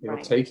 It'll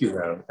take you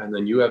there. And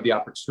then you have the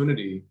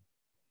opportunity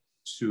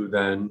to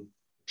then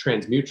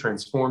transmute,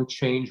 transform,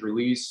 change,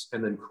 release,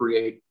 and then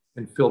create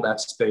and fill that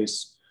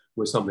space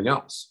with something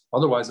else.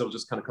 Otherwise, it'll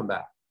just kind of come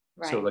back.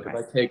 So like if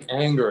I take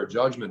anger or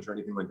judgment or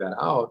anything like that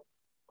out,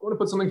 I want to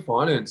put something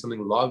fun in, something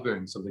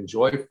loving, something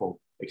joyful,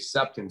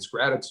 acceptance,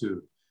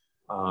 gratitude.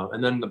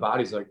 And then the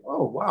body's like,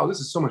 oh, wow, this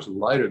is so much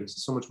lighter. This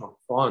is so much more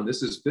fun.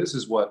 This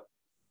is what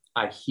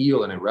I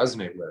heal and I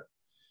resonate with.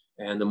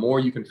 And the more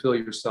you can fill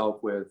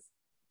yourself with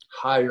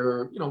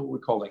higher, you know, what we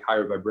call like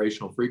higher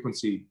vibrational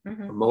frequency,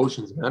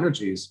 emotions and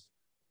energies,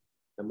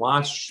 and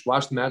watch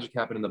the magic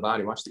happen in the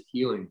body. Watch the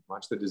healing,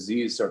 watch the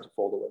disease start to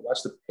fold away,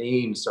 watch the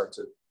pain start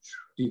to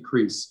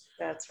decrease.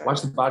 That's right.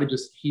 Watch the body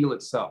just heal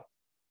itself.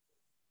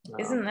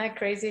 Isn't that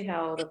crazy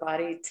how the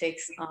body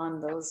takes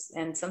on those?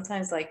 And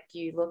sometimes like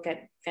you look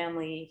at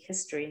family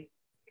history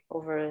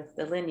over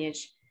the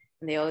lineage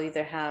and they all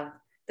either have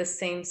the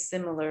same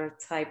similar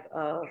type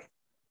of,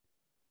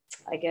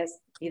 I guess,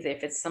 either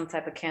if it's some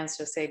type of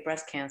cancer, say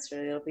breast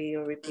cancer, it'll be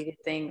a repeated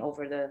thing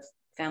over the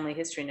family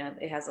history. Now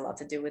it has a lot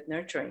to do with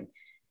nurturing,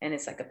 and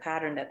it's like a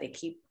pattern that they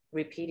keep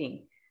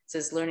repeating. So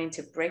it's learning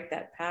to break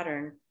that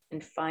pattern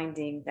and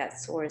finding that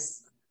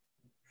source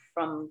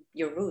from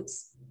your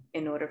roots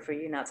in order for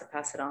you not to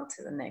pass it on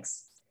to the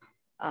next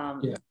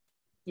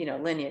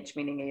lineage,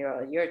 meaning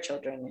your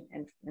children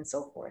and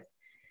so forth.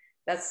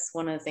 That's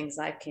one of the things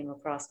I came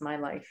across my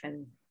life,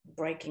 and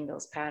breaking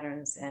those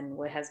patterns and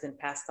what has been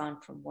passed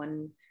on from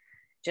one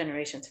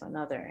generation to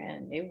another.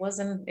 And it was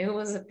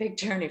a big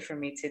journey for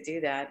me to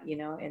do that,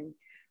 and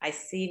I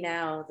see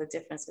now the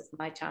difference with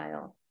my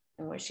child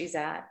and where she's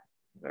at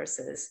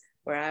versus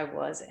where I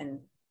was and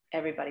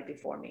everybody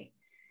before me.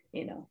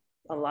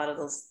 A lot of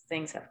those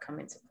things have come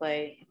into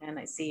play, and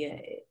I see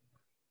it,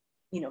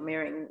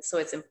 mirroring. So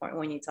it's important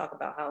when you talk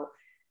about how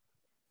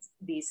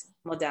these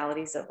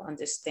modalities of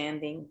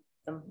understanding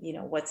them,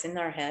 what's in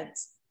our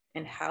heads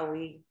and how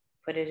we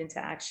put it into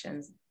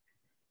actions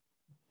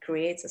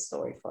creates a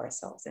story for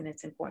ourselves. And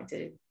it's important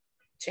to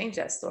change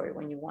that story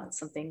when you want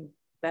something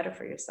better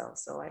for yourself.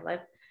 So I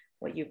like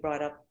what you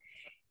brought up.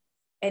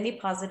 Any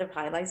positive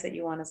highlights that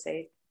you want to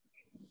say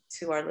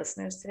to our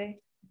listeners today?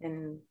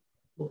 And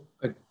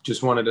I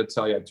just wanted to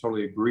tell you, I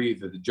totally agree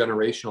that the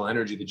generational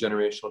energy, the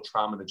generational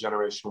trauma, the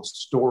generational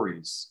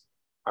stories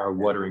are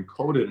what are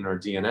encoded in our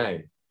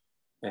DNA.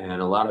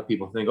 And a lot of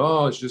people think,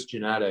 oh, it's just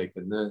genetic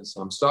and then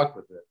so I'm stuck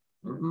with it.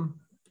 Mm-mm.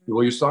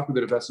 Well, you're stuck with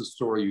it if that's the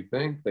story you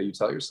think, that you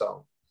tell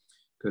yourself.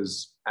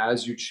 Because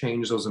as you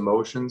change those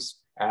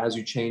emotions, as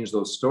you change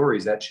those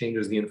stories, that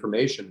changes the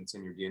information that's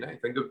in your DNA.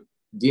 Think of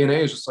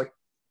DNA as just like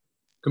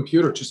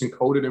computer, just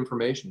encoded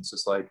information. It's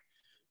just like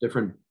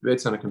different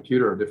bits on a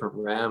computer, a different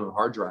RAM or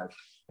hard drive,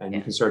 and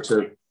you can start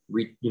to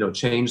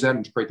change that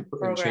and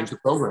change the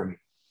programming.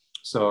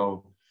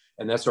 So,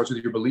 and that starts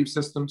with your belief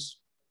systems,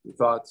 your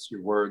thoughts,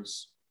 your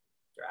words,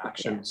 your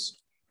actions.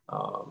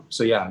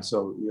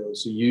 So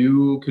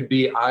you could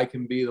be, I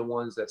can be the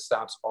ones that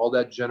stops all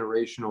that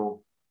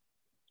generational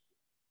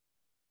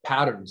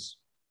patterns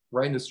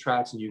right in its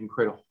tracks, and you can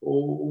create a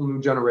whole new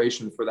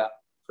generation for that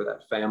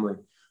family,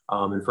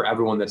 and for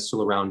everyone that's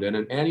still around in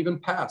and even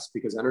past,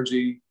 because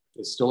energy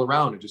is still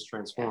around. It just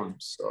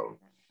transforms. So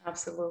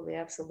absolutely.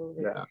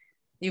 Yeah.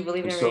 You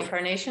believe in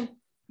reincarnation?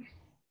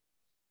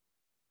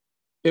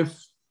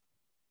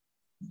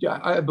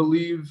 I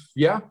believe,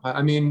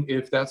 I mean,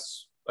 if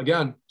that's,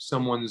 again,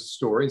 someone's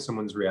story,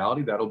 someone's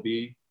reality, that'll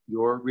be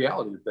your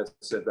reality. If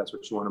that's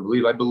what you want to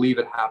believe. I believe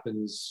it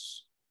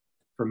happens.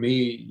 For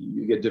me,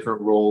 you get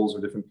different roles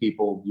or different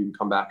people. You can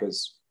come back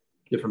as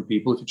different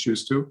people if you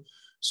choose to.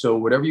 So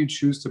whatever you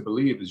choose to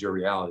believe is your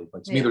reality.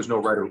 But to me, there's no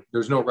right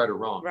or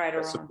wrong.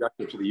 That's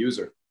subjective to the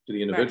user, to the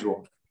individual.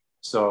 Right.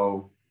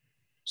 So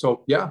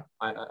yeah,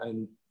 I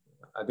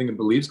think it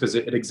believes because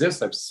it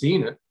exists. I've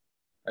seen it.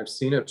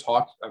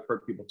 I've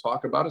heard people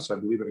talk about it. So I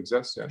believe it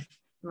exists. Yeah.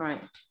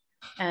 Right.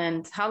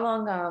 And how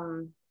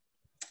long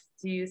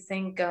do you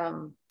think,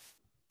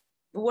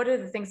 what are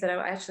the things that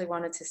I actually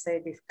wanted to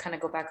say, kind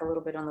of go back a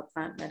little bit on the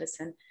plant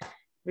medicine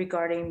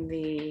regarding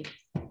the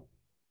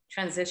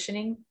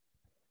transitioning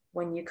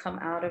when you come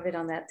out of it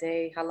on that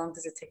day? How long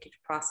does it take you to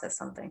process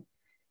something?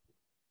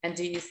 And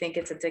do you think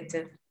it's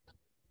addictive?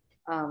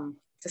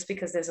 Just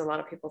because there's a lot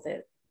of people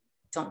that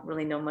don't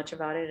really know much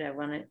about it.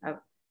 I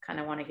kind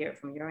of want to hear it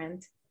from your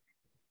end.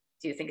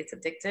 Do you think it's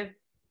addictive?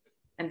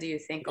 And do you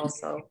think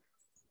also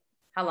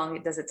how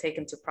long does it take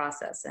them to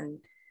process? And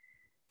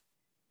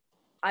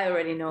I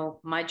already know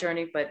my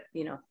journey, but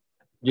again,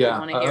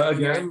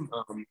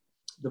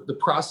 the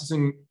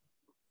processing,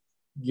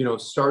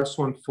 starts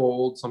to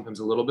unfold sometimes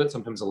a little bit,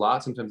 sometimes a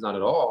lot, sometimes not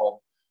at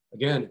all.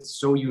 Again, it's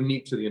so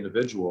unique to the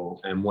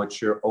individual and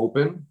what you're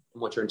open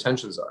and what your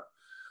intentions are.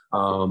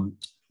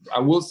 I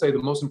will say the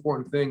most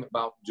important thing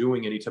about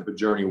doing any type of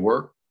journey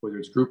work, whether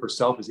it's group or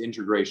self, is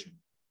integration.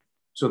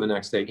 So the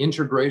next day,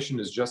 integration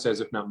is just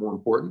as if not more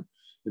important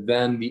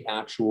than the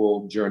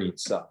actual journey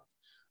itself.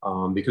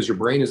 Because your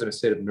brain is in a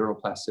state of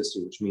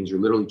neuroplasticity, which means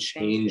you're literally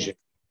changing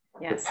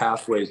the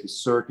pathways, the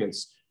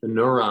circuits, the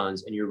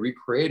neurons, and you're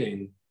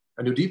recreating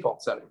a new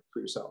default setting for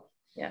yourself.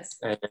 Yes.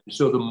 And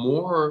so the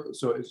more,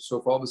 so if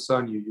all of a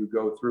sudden you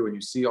go through and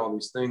you see all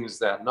these things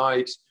that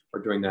night or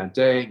during that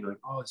day, and you're like,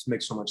 oh, this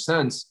makes so much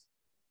sense.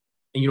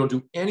 And you don't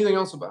do anything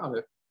else about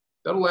it.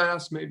 That'll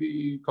last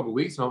maybe a couple of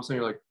weeks. And all of a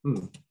sudden you're like,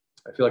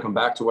 I feel like I'm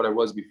back to what I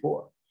was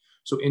before.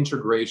 So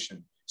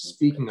integration,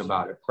 speaking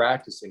about it,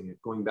 practicing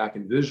it, going back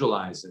and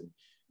visualizing,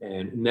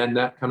 and then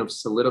that kind of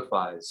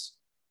solidifies,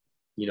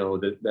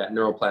 that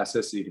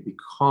neuroplasticity to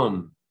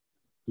become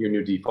your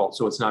new default.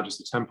 So it's not just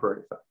a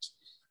temporary effect.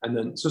 And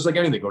then so it's like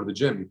anything, go to the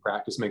gym, you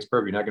practice makes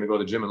perfect. You're not going to go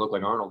to the gym and look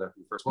like Arnold after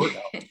your first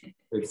workout.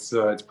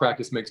 It's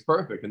practice makes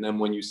perfect. And then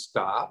when you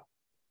stop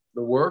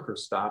the work or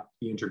stop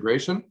the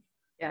integration,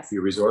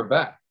 you resort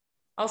back.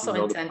 Also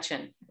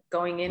intention,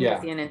 going in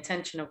with an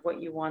intention of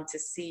what you want to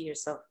see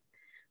yourself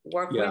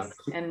work with.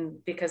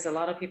 And because a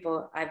lot of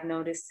people I've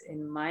noticed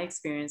in my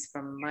experience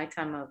from my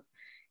time of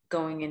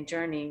going and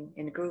journeying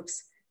in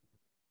groups,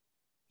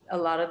 a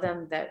lot of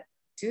them that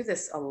do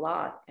this a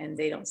lot and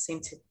they don't seem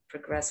to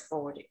progress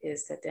forward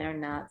is that they're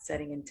not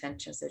setting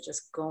intentions. They're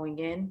just going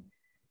in,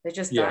 they're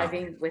just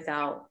diving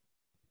without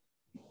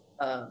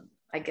a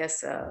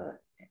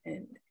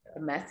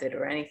method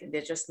or anything.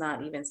 They're just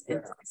not even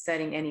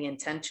setting any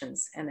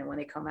intentions. And then when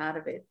they come out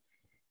of it,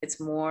 it's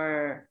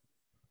more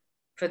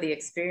for the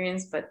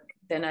experience, but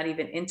they're not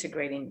even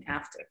integrating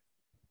after.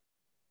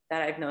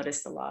 That I've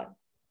noticed a lot.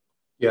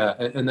 Yeah,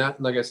 and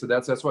that, like I said,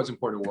 that's why it's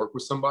important to work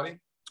with somebody,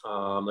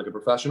 like a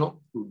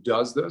professional who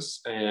does this,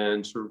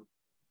 and sort of,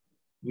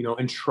 you know,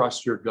 and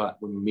trust your gut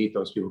when you meet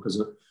those people.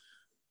 Because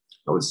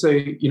I would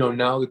say, you know,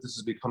 now that this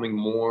is becoming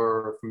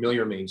more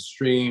familiar,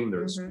 mainstream,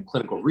 there's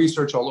clinical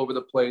research all over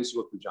the place. You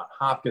look at John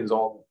Hopkins,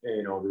 all,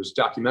 you know, there's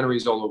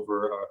documentaries all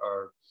over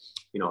our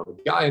you know, the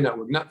Gaia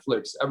Network,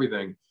 Netflix,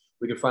 everything.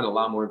 We can find a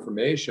lot more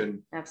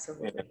information.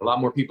 Absolutely. And a lot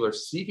more people are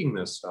seeking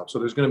this stuff. So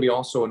there's going to be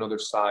also another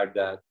side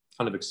that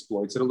kind of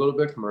exploits it a little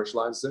bit,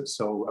 commercializes it.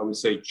 So I would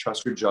say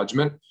trust your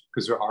judgment,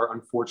 because there are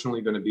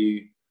unfortunately going to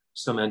be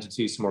some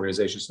entities, some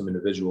organizations, some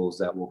individuals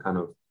that will kind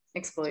of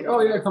exploit.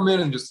 Oh yeah, come in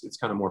and just, it's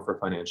kind of more for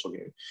financial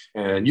gain.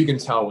 And you can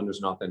tell when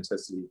there's an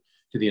authenticity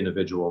to the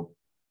individual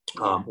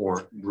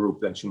or group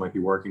that you might be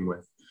working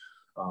with.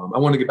 I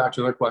want to get back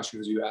to another question,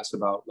 because you asked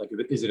about, like,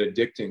 is it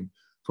addicting?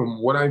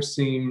 From what I've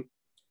seen,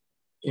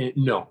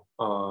 no,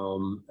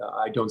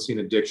 I don't see an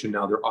addiction.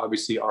 Now, there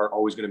obviously are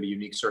always going to be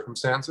unique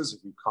circumstances.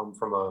 If you come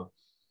from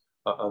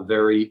a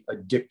very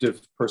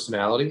addictive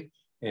personality,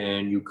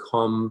 and you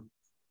come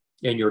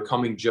and you're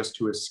coming just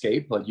to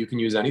escape, like, you can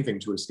use anything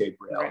to escape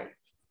reality.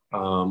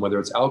 Right. Whether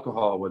it's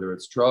alcohol, whether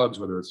it's drugs,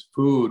 whether it's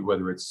food,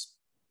 whether it's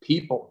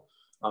people,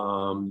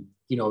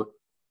 you know,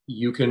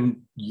 you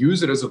can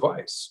use it as a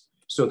vice.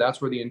 So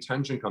that's where the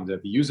intention comes in.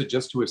 If you use it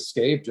just to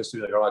escape, just to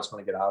be like, oh, I just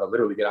want to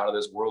literally get out of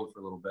this world for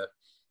a little bit,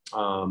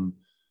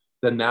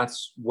 then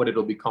that's what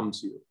it'll become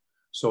to you.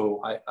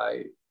 So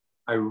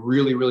I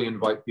really, really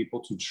invite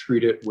people to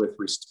treat it with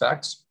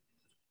respect.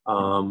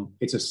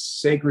 It's a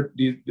sacred,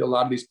 a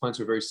lot of these plants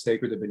are very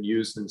sacred. They've been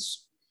used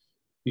since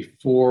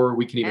before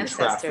we can even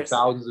track, for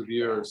thousands of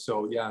years.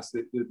 So yes,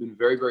 they've been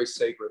very, very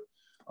sacred.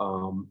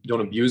 Don't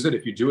abuse it.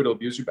 If you do, it'll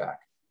abuse you back.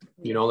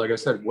 You know, like I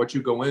said, what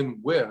you go in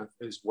with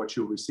is what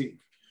you'll receive.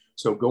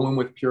 So go in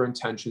with pure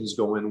intentions,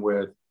 go in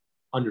with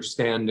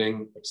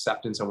understanding,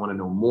 acceptance. I want to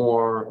know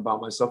more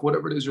about myself,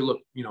 whatever it is you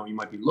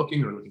might be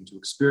looking to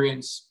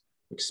experience,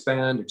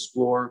 expand,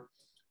 explore.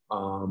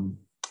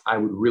 I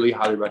would really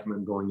highly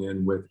recommend going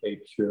in with a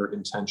pure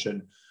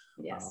intention.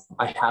 Yes.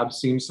 I have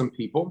seen some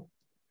people,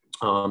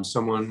 an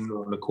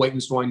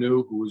acquaintance who I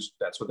knew,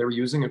 that's what they were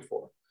using it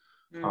for.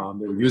 They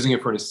were using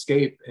it for an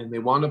escape, and they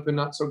wound up in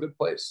not so good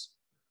place.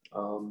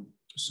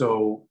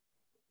 So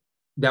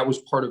that was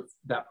part of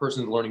that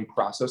person's learning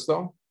process,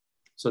 though.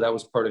 So that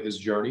was part of his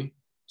journey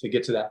to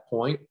get to that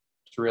point,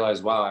 to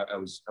realize, wow, I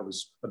was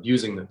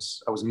abusing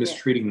this, I was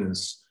mistreating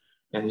this,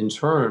 and in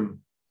turn,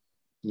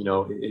 you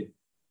know,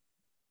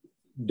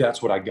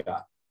 that's what I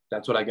got.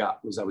 That's what I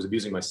got, was I was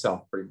abusing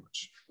myself, pretty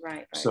much.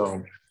 Right.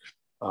 So,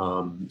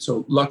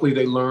 so luckily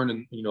they learned,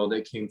 and you know,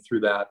 they came through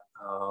that.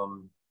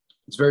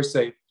 It's very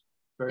safe.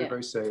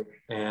 Very safe.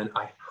 And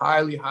I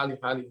highly, highly,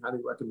 highly, highly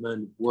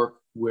recommend work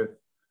with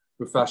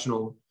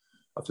professional,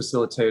 a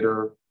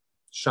facilitator,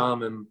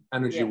 shaman,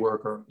 energy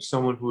worker,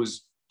 someone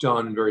who's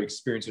done, very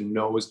experienced, and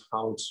knows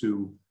how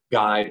to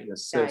guide and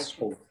assist,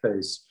 hold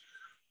face.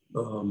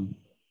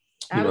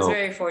 I was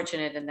very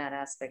fortunate in that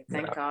aspect,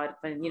 thank God.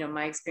 But, you know,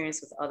 my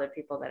experience with other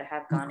people that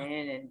have gone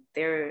in,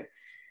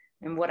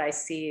 and what I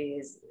see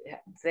is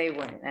they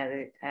weren't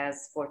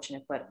as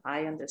fortunate, but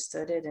I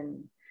understood it,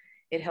 and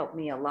it helped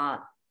me a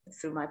lot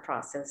through my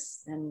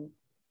process. And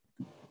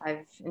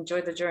I've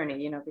enjoyed the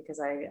journey, you know, because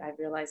I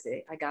realized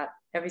I got,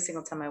 every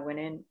single time I went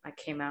in, I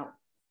came out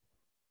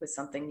with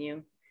something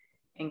new,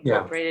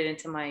 incorporated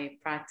into my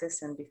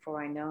practice. And before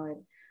I know it,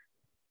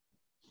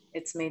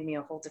 it's made me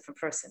a whole different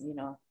person, you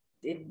know,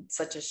 in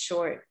such a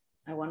short,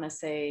 I want to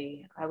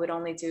say I would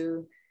only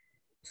do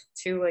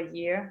 2 a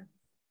year.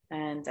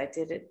 And I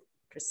did it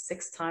for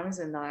 6 times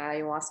in the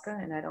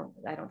ayahuasca. And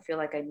I don't feel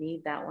like I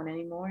need that one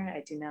anymore.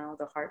 I do now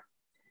the heart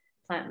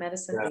plant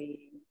medicine,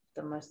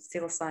 the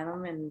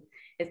psilocybin, and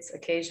it's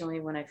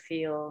occasionally when I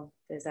feel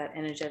there's that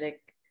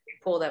energetic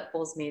pull that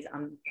pulls me,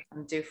 I'm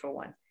due for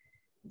one.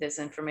 There's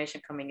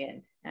information coming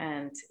in,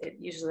 and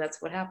usually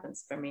that's what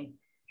happens for me.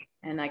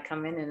 And I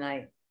come in and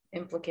I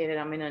implicate it.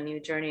 I'm in a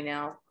new journey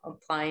now,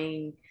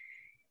 applying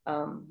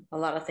a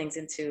lot of things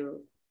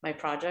into my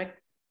project,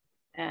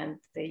 and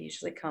they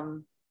usually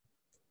come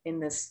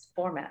in this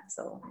format.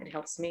 So it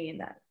helps me in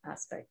that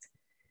aspect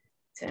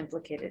to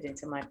implicate it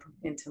into my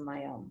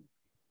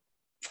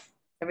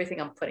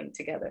everything I'm putting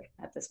together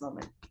at this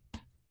moment.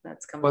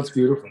 That's coming. That's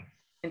beautiful.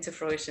 Into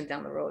fruition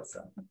down the road. So,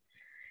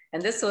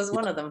 and this was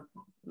one of them.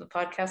 The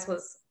podcast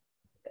was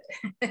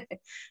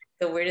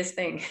the weirdest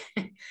thing.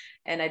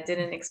 And I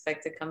didn't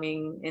expect it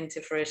coming into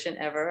fruition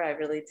ever. I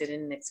really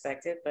didn't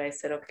expect it, but I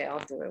said, okay,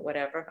 I'll do it,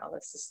 whatever.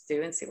 Let's just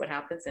do and see what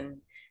happens. And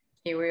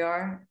here we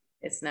are.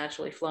 It's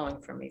naturally flowing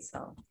for me.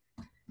 So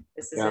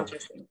this is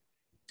interesting.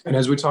 And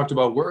as we talked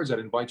about words, I'd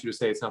invite you to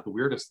say it's not the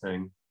weirdest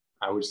thing.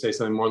 I would say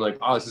something more like,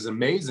 oh, this is an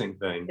amazing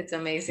thing. It's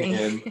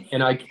amazing.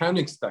 And I can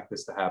expect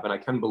this to happen. I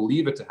can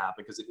believe it to happen,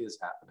 because it is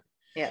happening.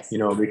 Yes. You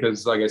know,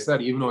 because like I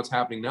said, even though it's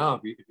happening now,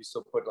 if you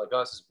still put like, oh,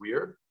 this is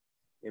weird,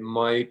 it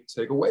might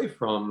take away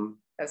from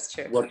That's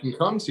true. what can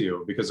come to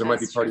you, because there might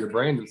be part of your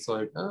brain that's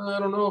like, I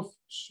don't know if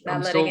Not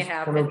I'm letting still it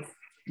happen. kind of,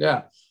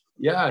 yeah.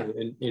 Yeah.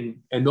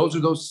 And those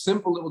are those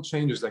simple little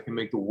changes that can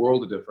make the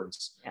world of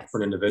difference for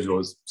an individual.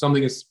 Is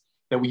something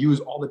that we use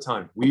all the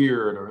time,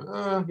 weird,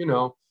 or, you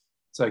know,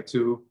 it's like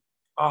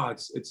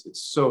it's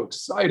so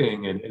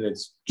exciting, and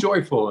it's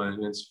joyful,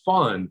 and it's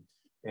fun.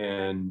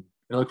 And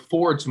I look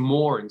forward to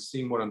more and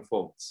seeing what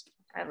unfolds.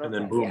 And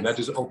then boom, that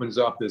just opens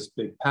up this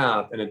big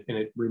path, and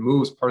it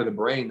removes part of the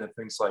brain that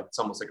thinks like it's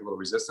almost like a little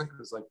resistant,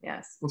 because it's like,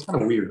 well, it's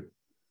kind of weird.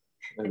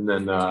 And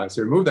then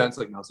so remove that, it's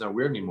like, no, it's not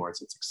weird anymore.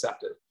 It's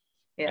accepted.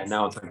 And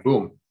now it's like,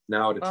 boom,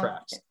 now it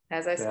attracts.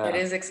 As I said,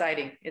 it is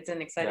exciting. It's an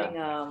exciting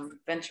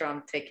venture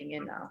I'm taking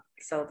in now.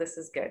 So this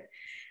is good.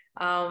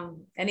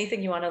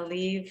 Anything you want to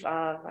leave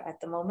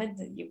at the moment,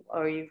 you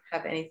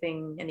have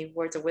any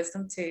words of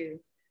wisdom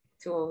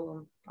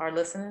to our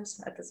listeners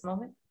at this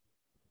moment?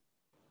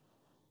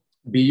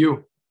 Be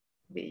you.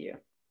 Be you.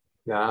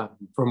 Yeah.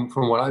 From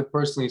what I've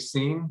personally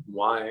seen,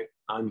 why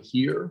I'm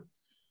here,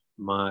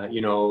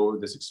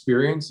 this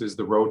experience is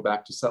the road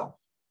back to self.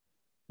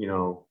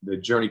 The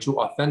journey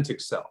to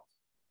authentic self,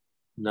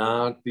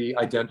 not the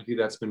identity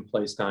that's been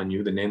placed on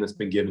you, the name that's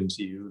been given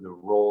to you, the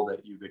role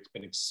that you've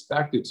been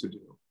expected to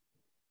do.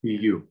 Be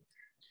you.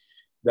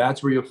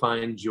 That's where you'll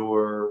find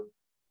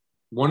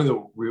one of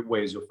the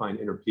ways you'll find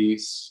inner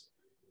peace,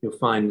 you'll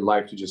find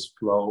life to just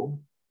flow,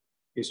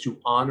 is to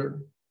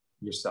honor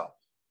yourself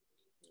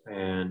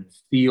and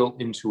feel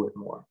into it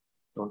more.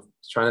 Don't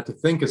try not to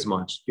think as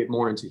much, get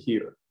more into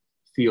here,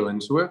 feel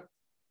into it,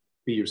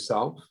 be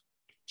yourself,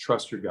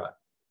 trust your gut,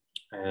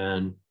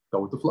 and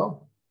go with the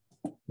flow.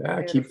 Yeah,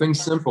 beautiful. Keep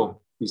things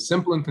simple, be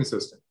simple and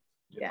consistent.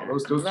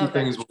 Those two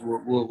things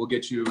will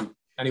get you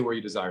anywhere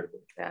you desire to be.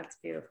 That's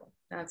beautiful.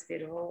 That's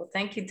beautiful. Well,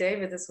 thank you,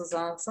 David. This was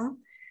awesome.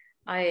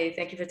 I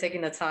thank you for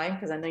taking the time,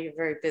 because I know you're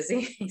very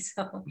busy.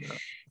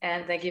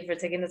 And thank you for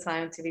taking the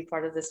time to be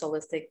part of this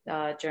holistic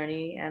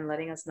journey and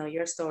letting us know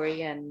your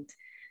story and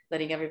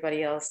letting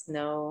everybody else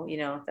know,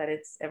 that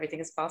everything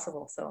is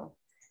possible. So,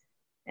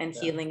 and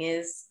healing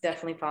is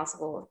definitely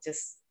possible.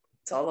 It's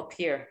all up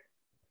here.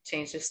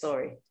 Change your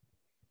story.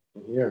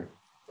 Here.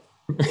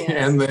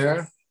 And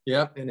there.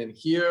 Yep. And then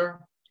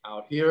here,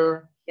 out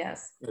here.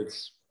 Yes.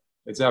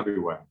 It's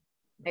everywhere.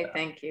 Hey,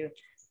 thank you.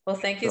 Well,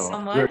 thank you so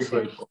much. Very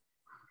grateful.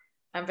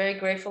 I'm very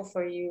grateful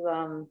for you,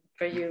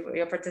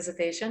 your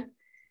participation.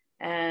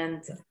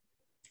 And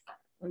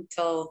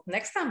until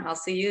next time, I'll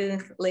see you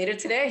later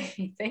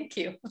today. Thank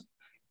you.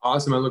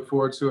 Awesome. I look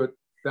forward to it.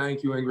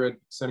 Thank you, Ingrid.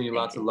 Sending you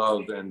lots of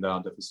love, and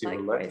definitely see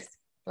you later.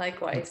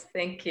 Likewise.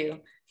 Thank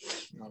you.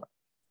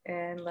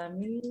 And let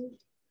me.